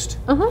we just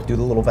do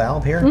the little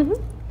valve here.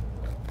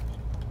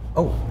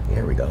 Oh,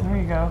 here we go. There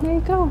you go. There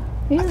you go.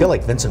 Yeah. I feel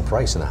like Vincent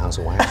Price in the House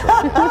of Wax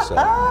right now. So.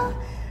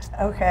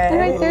 Okay. And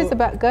right there's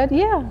about good.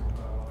 Yeah.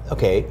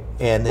 Okay,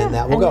 and then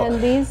that will go. And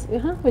then these,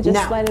 we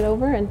just slide it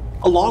over and.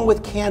 Along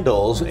with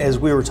candles, as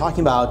we were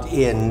talking about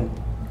in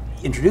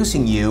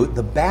introducing you,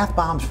 the bath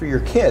bombs for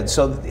your kids.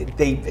 So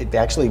they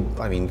actually,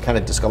 kind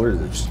of discolor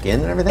their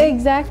skin and everything?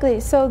 Exactly.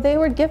 So they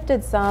were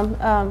gifted some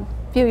a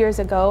few years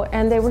ago,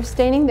 and they were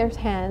staining their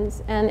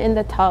hands, and in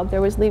the tub we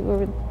were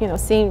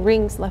seeing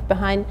rings left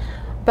behind.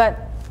 But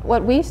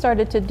what we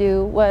started to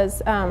do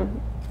was I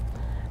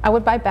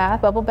would buy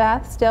bubble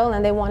bath still,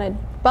 and they wanted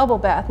bubble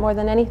bath more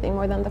than anything,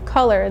 more than the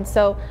color. And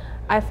so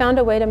I found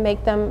a way to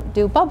make them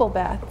do bubble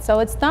bath. So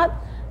it's not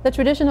the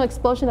traditional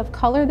explosion of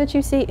color that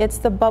you see, it's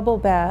the bubble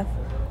bath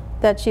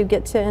that you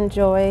get to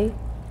enjoy.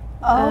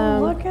 Oh,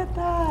 look at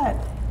that.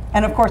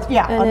 And of course,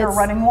 under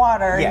running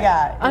water,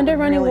 under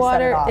running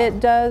water, it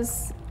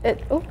does,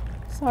 oh,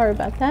 sorry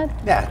about that.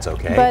 That's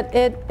okay. But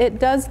it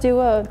does do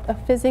a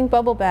fizzing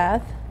bubble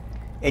bath.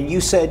 And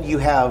you said you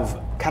have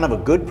kind of a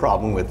good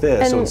problem with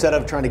this. So instead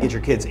of trying to get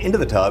your kids into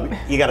the tub,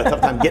 you got a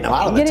tough time getting them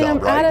out of the tub, Getting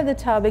them right? out of the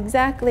tub,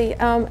 exactly.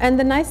 And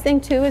the nice thing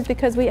too is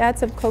because we add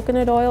some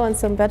coconut oil and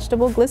some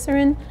vegetable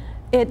glycerin,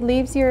 it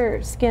leaves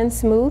your skin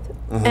smooth,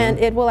 and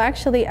it will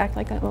actually act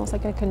like almost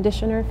like a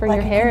conditioner for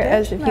your hair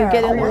as if you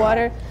get in the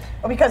water.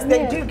 Because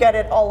they do get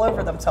it all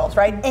over themselves,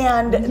 right?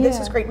 And this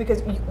is great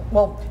because,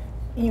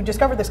 you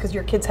discovered this because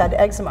your kids had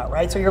eczema,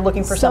 right? So you're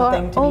looking for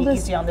something to be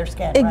easy on their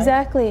skin, right?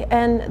 Exactly,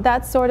 and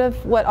that's sort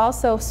of what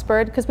also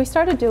spurred, because we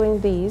started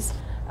doing these,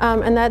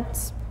 and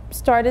that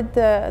started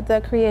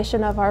the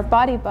creation of our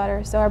body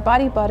butter. So our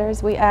body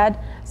butters, we add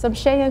some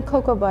shea and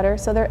cocoa butter,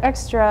 so they're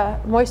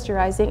extra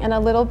moisturizing, and a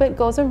little bit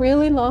goes a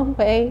really long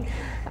way.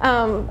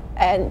 And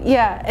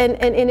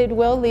it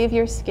will leave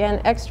your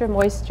skin extra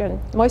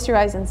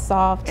moisturized and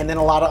soft. And then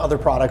a lot of other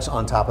products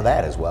on top of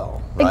that as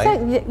well, right?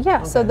 Exactly, yeah.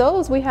 Okay. So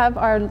those, we have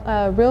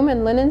our room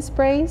and linen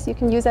sprays. You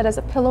can use that as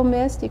a pillow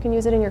mist. You can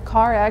use it in your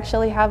car. I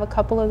actually have a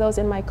couple of those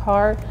in my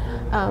car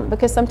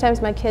because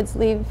sometimes my kids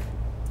leave,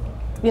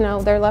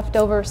 their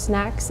leftover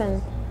snacks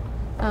and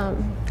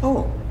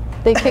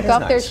they kick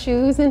off their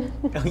shoes and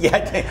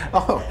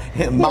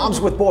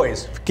moms with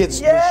boys, kids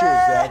with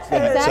shoes.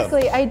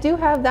 Exactly. I do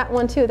have that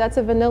one too. That's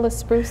a vanilla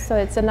spruce, so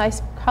it's a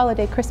nice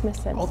holiday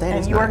Christmas scent. Oh, that is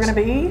nice. And you are going to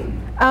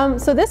be?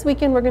 So this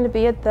weekend we're going to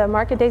be at the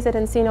Market Days at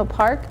Encino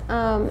Park,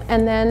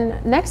 and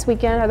then next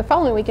weekend or the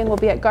following weekend we'll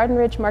be at Garden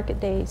Ridge Market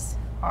Days.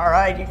 All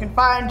right, you can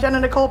find Jen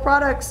and Nicole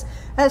products,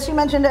 as she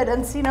mentioned, at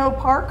Encino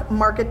Park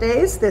Market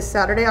Days this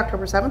Saturday,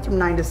 October 7th from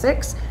 9 to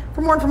 6. For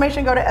more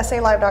information, go to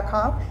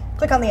SALive.com.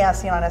 Click on the As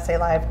Seen on SA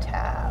Live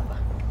tab.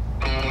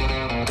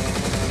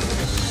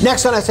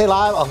 Next on SA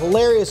Live, a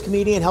hilarious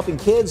comedian helping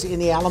kids in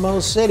the Alamo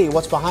City.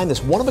 What's behind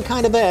this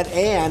one-of-a-kind event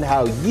and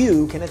how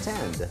you can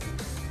attend.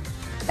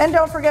 And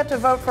don't forget to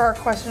vote for our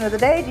question of the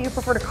day. Do you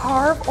prefer to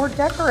carve or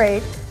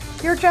decorate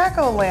your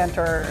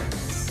jack-o'-lanterns?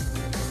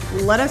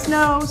 Let us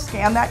know.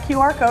 Scan that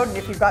QR code, and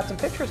if you've got some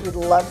pictures, we'd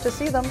love to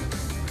see them.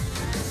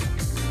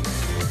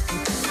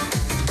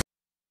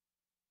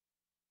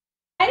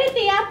 Why did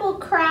the apple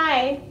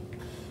cry?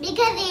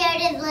 Because he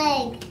hurt his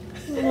leg.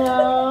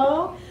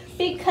 No,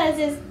 because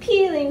his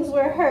peelings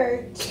were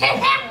hurt.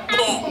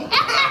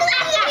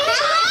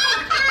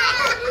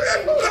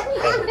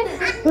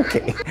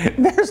 Okay,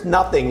 there's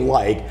nothing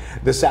like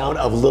the sound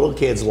of little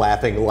kids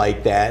laughing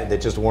like that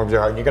just warms your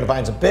heart. And you're going to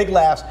find some big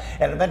laughs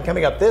at an event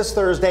coming up this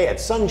Thursday at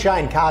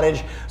Sunshine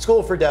Cottage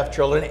School for Deaf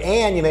Children.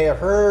 And you may have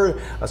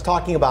heard us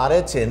talking about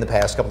it in the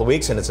past couple of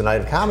weeks. And it's a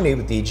night of comedy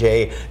with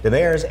DJ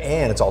Demers.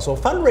 And it's also a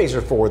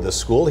fundraiser for the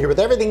school. Here with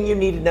everything you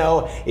need to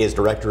know is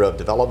Director of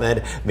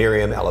Development,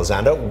 Miriam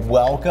Elizondo.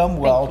 Welcome,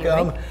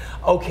 welcome.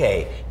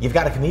 Okay, you've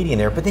got a comedian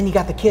there, but then you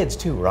got the kids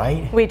too,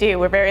 right? We do.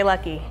 We're very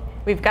lucky.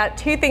 We've got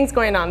two things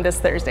going on this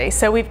Thursday.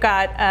 So we've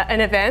got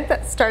an event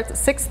that starts at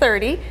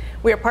 6:30.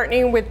 We are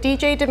partnering with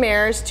DJ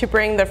Demers to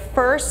bring the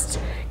first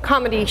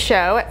comedy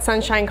show at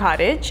Sunshine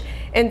Cottage.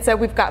 And so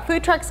we've got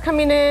food trucks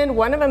coming in.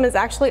 One of them is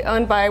actually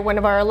owned by one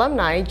of our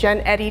alumni,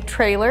 Jen Eddy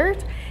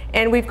Trailers.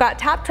 And we've got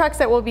tap trucks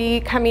that will be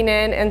coming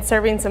in and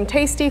serving some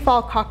tasty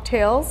fall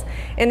cocktails.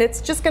 And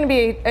it's just going to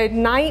be a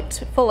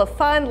night full of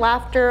fun,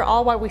 laughter,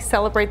 all while we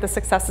celebrate the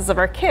successes of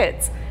our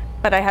kids.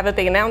 But I have a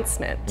big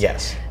announcement.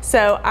 Yes.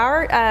 So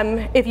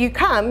if you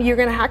come, you're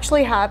going to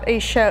actually have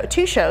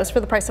two shows for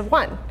the price of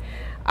one.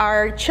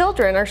 Our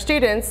children, our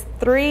students,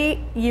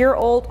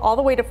 3-year-old all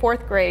the way to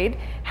 4th grade,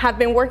 have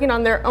been working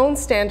on their own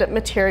stand-up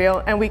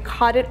material, and we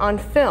caught it on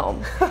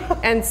film.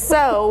 And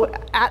so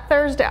at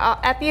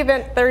the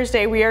event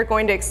Thursday, we are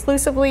going to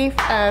exclusively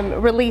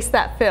release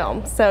that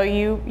film. So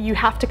you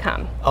have to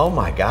come. Oh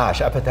my gosh,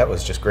 I bet that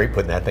was just great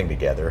putting that thing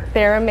together.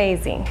 They're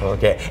amazing.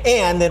 Okay,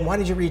 and then why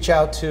did you reach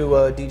out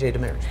to DJ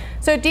Demers?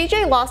 So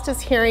DJ lost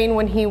his hearing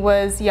when he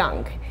was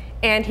young.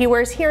 And he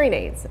wears hearing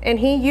aids, and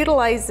he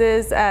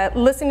utilizes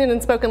listening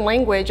and spoken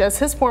language as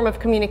his form of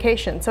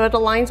communication, so it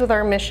aligns with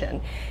our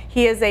mission.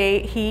 He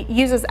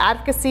uses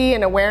advocacy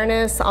and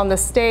awareness on the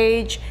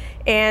stage,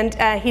 and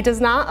he does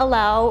not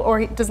allow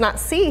or he does not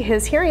see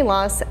his hearing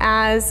loss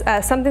as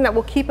something that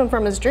will keep him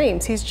from his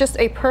dreams. He's just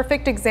a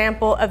perfect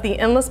example of the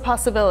endless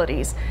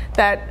possibilities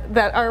that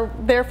are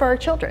there for our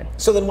children.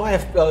 So then why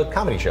a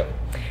comedy show?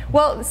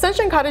 Well,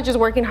 Sunshine Cottage is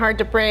working hard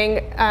to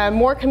bring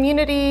more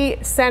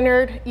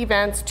community-centered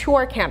events to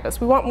our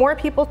campus. We want more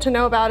people to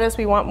know about us,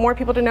 we want more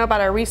people to know about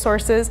our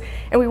resources,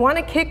 and we want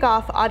to kick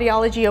off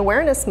Audiology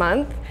Awareness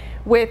Month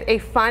with a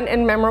fun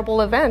and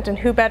memorable event, and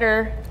who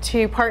better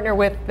to partner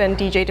with than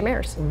DJ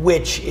Demers.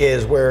 Which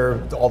is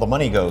where all the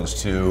money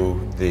goes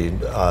to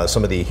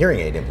some of the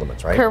hearing aid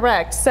implements, right?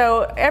 Correct.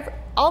 So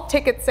all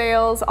ticket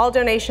sales, all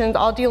donations,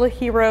 all Deal of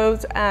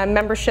Heroes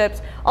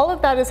memberships, all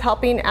of that is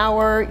helping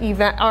our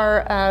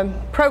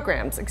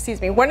programs,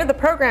 excuse me. One of the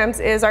programs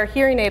is our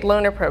hearing aid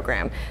loaner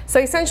program. So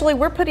essentially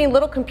we're putting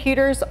little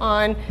computers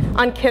on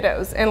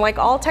kiddos, and like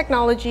all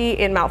technology,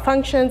 it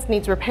malfunctions,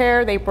 needs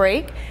repair, they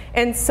break.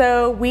 And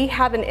so we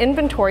have an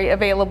inventory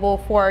available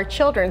for our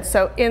children.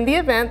 So in the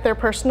event their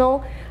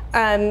personal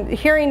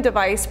hearing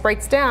device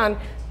breaks down,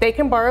 they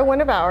can borrow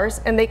one of ours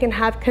and they can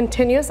have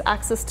continuous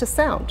access to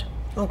sound.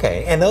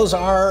 Okay, and those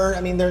are,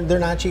 I mean, they're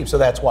not cheap, so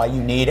that's why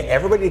you need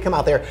everybody to come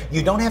out there.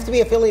 You don't have to be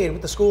affiliated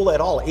with the school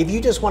at all. If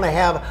you just want to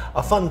have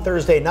a fun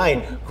Thursday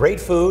night, great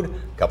food,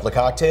 a couple of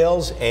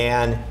cocktails,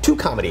 and 2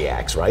 comedy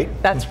acts, right?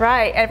 That's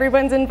right.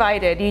 Everyone's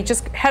invited. You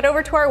just head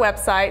over to our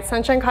website,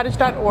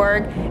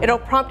 sunshinecottage.org. It'll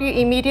prompt you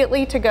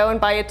immediately to go and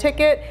buy a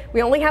ticket.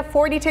 We only have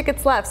 40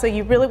 tickets left, so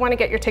you really want to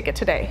get your ticket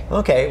today.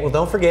 Okay, well,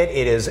 don't forget,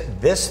 it is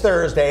this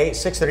Thursday,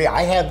 6:30.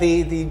 I have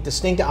the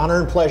distinct honor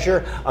and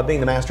pleasure of being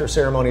the master of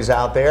ceremonies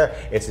out there.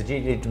 It's the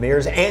DJ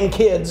Demers and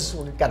Kids.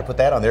 We've got to put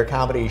that on their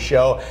comedy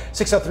show.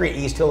 603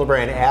 East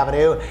Hildebrand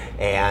Avenue.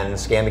 And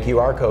scan the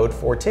QR code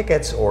for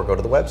tickets or go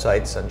to the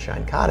website,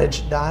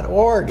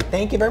 sunshinecottage.org.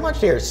 Thank you very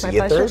much, dear. See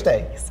you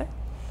Thursday. Yes, sir.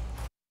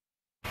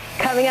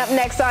 Coming up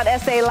next on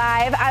SA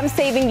Live, I'm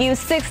saving you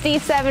 60,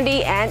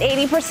 70, and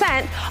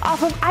 80%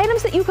 off of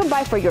items that you can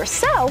buy for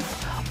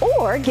yourself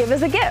or give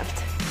as a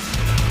gift.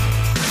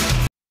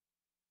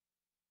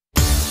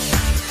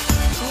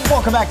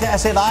 Welcome back to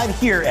SA Live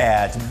here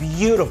at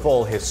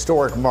beautiful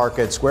historic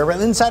Market Square. Well,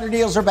 Insider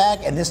Deals are back,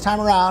 and this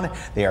time around,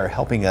 they are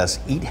helping us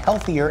eat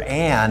healthier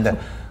and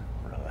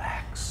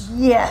relax.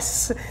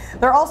 Yes,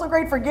 they're also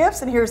great for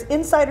gifts, and here's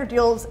Insider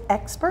Deals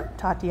expert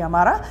Tati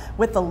Amara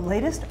with the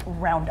latest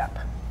roundup.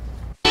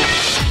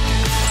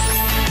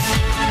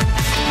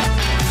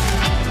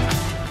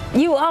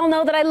 You all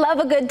know that I love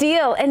a good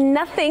deal, and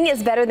nothing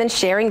is better than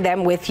sharing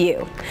them with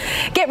you.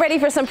 Get ready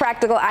for some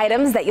practical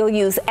items that you'll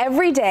use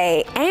every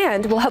day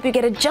and will help you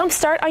get a jump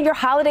start on your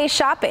holiday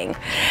shopping.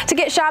 To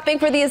get shopping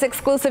for these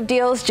exclusive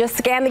deals, just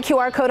scan the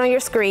QR code on your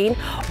screen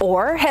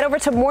or head over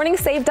to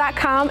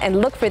morningsave.com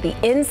and look for the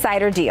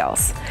Insider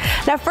Deals.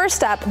 Now,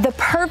 first up, the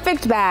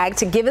perfect bag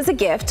to give as a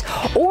gift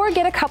or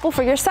get a couple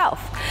for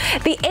yourself.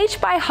 The H.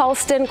 by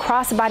Halston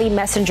Crossbody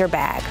Messenger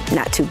Bag.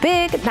 Not too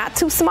big, not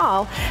too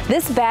small.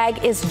 This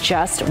bag is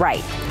just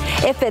right.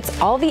 It fits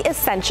all the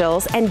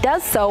essentials and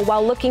does so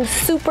while looking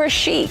super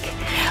chic.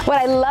 What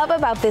I love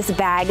about this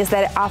bag is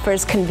that it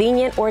offers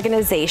convenient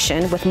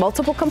organization with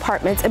multiple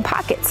compartments and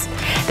pockets.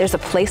 There's a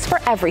place for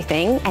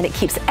everything, and it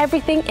keeps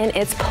everything in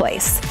its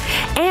place.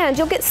 And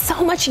you'll get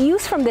so much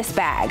use from this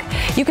bag.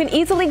 You can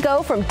easily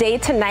go from day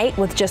to night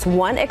with just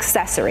one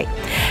accessory.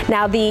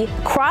 Now, the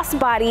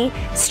crossbody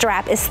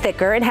strap is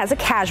thicker and has a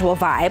casual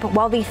vibe,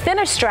 while the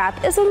thinner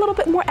strap is a little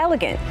bit more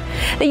elegant.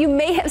 Now, you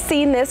may have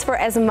seen this for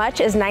as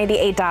much as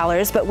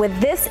 $98, but with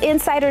this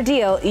insider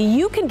deal,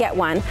 you can get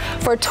one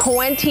for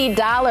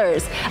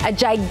 $20, a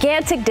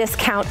gigantic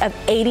discount of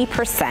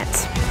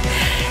 80%.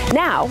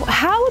 Now,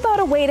 how about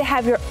a way to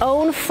have your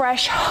own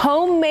fresh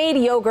homemade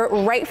yogurt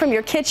right from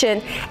your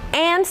kitchen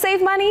and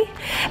save money?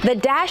 The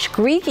Dash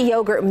Greek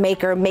Yogurt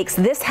Maker makes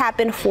this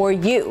happen for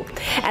you.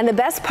 And the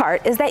best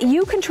part is that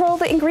you control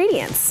the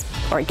ingredients.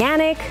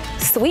 Organic,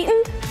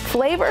 sweetened,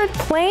 flavored,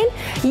 plain,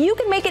 you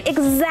can make it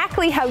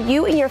exactly how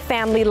you and your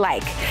family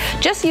like.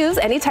 Just use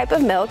any type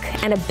of milk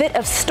and a bit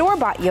of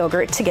store-bought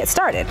yogurt to get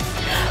started.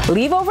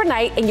 Leave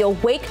overnight and you'll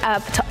wake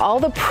up to all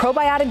the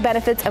probiotic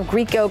benefits of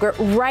Greek yogurt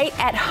right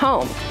at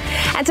home.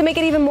 And to make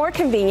it even more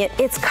convenient,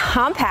 it's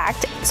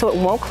compact so it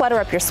won't clutter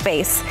up your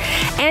space.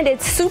 And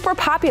it's super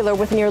popular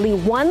with nearly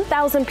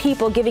 1,000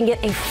 people giving it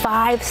a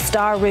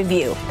 5-star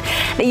review.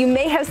 Now, you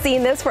may have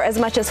seen this for as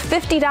much as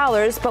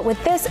 $50, but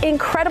with this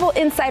incredible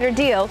insider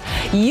deal,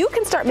 you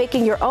can start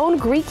making your own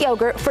Greek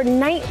yogurt for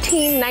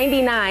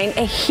 $19.99,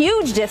 a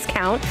huge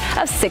discount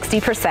of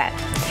 60%.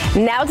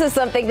 Now to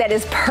something that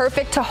is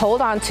perfect to hold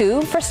on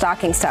to for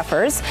stocking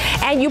stuffers,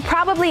 and you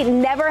probably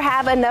never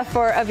have enough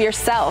of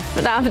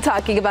yourself. Now I'm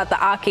talking about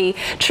the Aki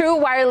True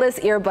Wireless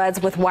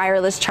Earbuds with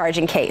wireless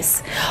charging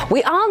case.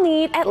 We all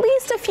need at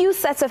least a few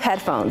sets of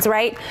headphones,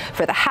 right?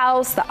 For the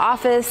house, the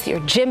office,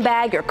 your gym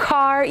bag, your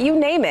car, you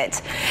name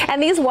it.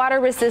 And these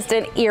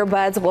water-resistant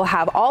earbuds will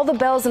have all the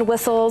bells and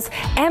whistles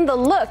and the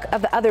look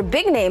of the other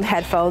big-name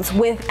headphones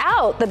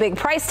without the big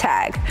price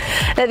tag.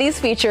 Now these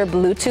feature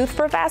Bluetooth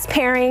for fast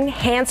pairing,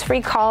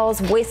 hands-free calls,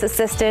 voice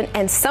assistant,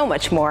 and so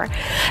much more.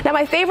 Now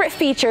my favorite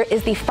feature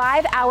is the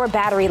 5-hour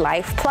battery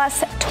life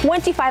plus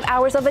 25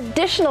 hours of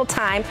additional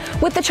time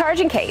with the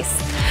charging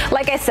case.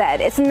 Like I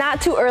said, it's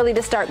not too early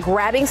to start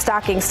grabbing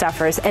stocking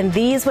stuffers, and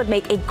these would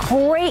make a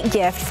great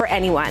gift for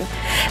anyone.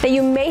 Now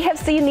you may have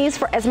seen these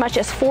for as much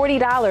as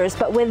 $40,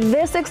 but with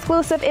this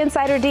exclusive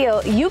insider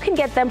deal, you can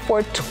get them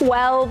for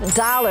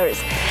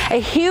 $12, a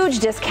huge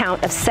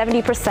discount of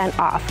 70%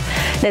 off.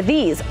 Now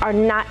these are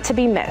not to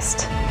be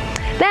missed.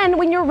 Then,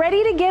 when you're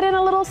ready to get in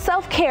a little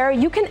self-care,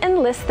 you can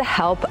enlist the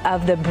help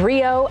of the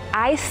Brio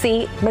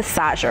IC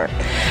Massager.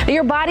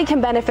 Your body can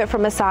benefit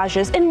from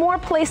massages in more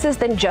places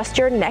than just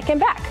your neck and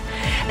back.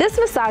 This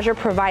massager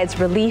provides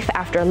relief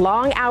after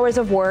long hours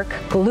of work,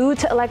 glued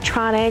to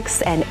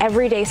electronics, and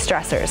everyday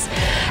stressors.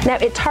 Now,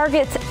 it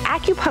targets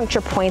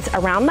acupuncture points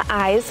around the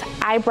eyes,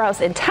 eyebrows,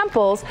 and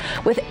temples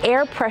with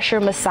air pressure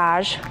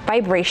massage,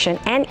 vibration,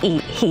 and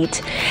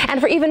heat.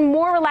 And for even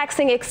more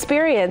relaxing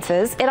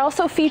experiences, it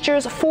also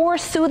features 4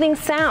 soothing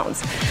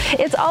sounds.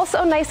 It's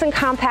also nice and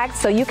compact,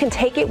 so you can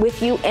take it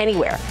with you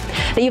anywhere.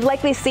 Now, you've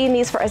likely seen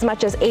these for as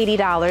much as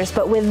 $80,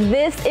 but with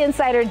this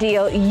insider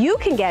deal, you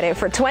can get it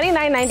for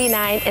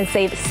 $29.99 and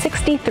save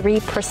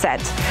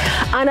 63%.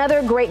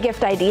 Another great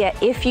gift idea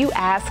if you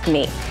ask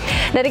me.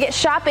 Now, to get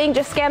shopping,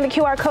 just scan the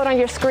QR code on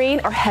your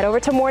screen or head over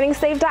to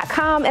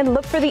morningsave.com and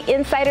look for the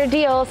insider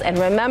deals. And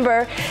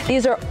remember,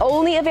 these are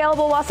only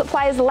available while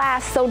supplies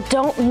last, so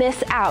don't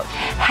miss out.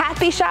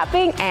 Happy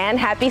shopping and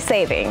happy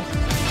saving.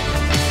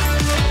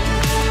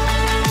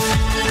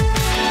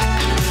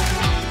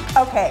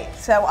 Okay,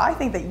 so I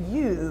think that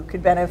you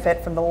could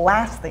benefit from the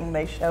last thing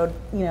they showed,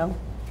 You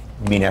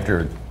mean after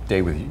a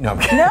day with you? No, no,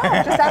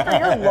 just after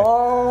your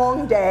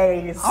long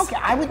days. Okay,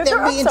 that would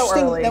be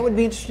interesting. That would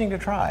be interesting to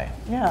try.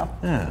 Yeah.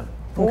 Yeah.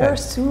 4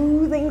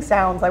 soothing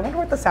sounds. I wonder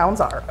what the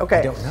sounds are. Okay.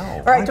 I don't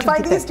know. All right, to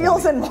find these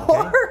deals and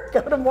more,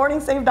 go to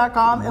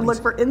morningsave.com and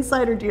look for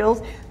insider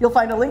deals. You'll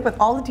find a link with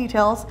all the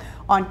details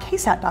on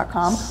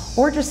ksat.com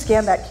or just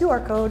scan that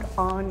QR code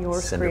on your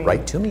screen. Send it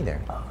right to me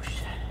there. Oh, shit.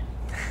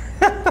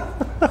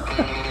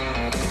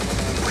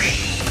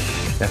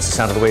 That's the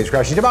sound of the waves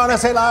crashing. Tomorrow on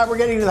SA Live, we're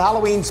getting into the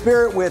Halloween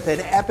spirit with an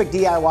epic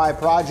DIY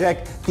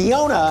project.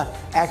 Fiona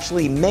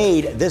actually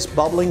made this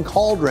bubbling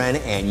cauldron,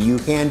 and you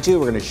can too.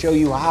 We're going to show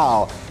you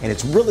how, and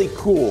it's really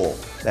cool.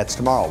 That's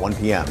tomorrow, 1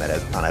 p.m.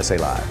 on SA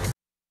Live.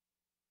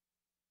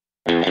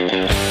 When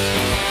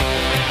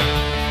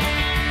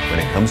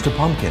it comes to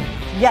pumpkin.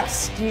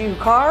 Yes, do you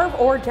carve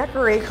or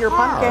decorate your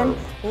pumpkin?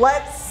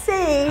 Let's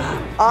see.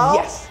 Oh,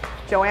 yes.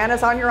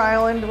 Joanna's on your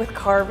island with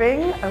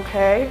carving.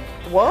 Okay.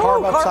 Whoa,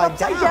 Carve carve upside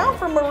down down.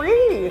 from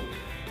Marie.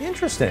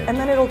 Interesting. And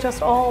then it'll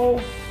just all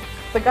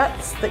the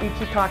guts that you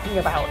keep talking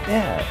about.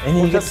 Yeah, and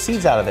then you get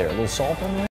seeds out of there. A little salt on there.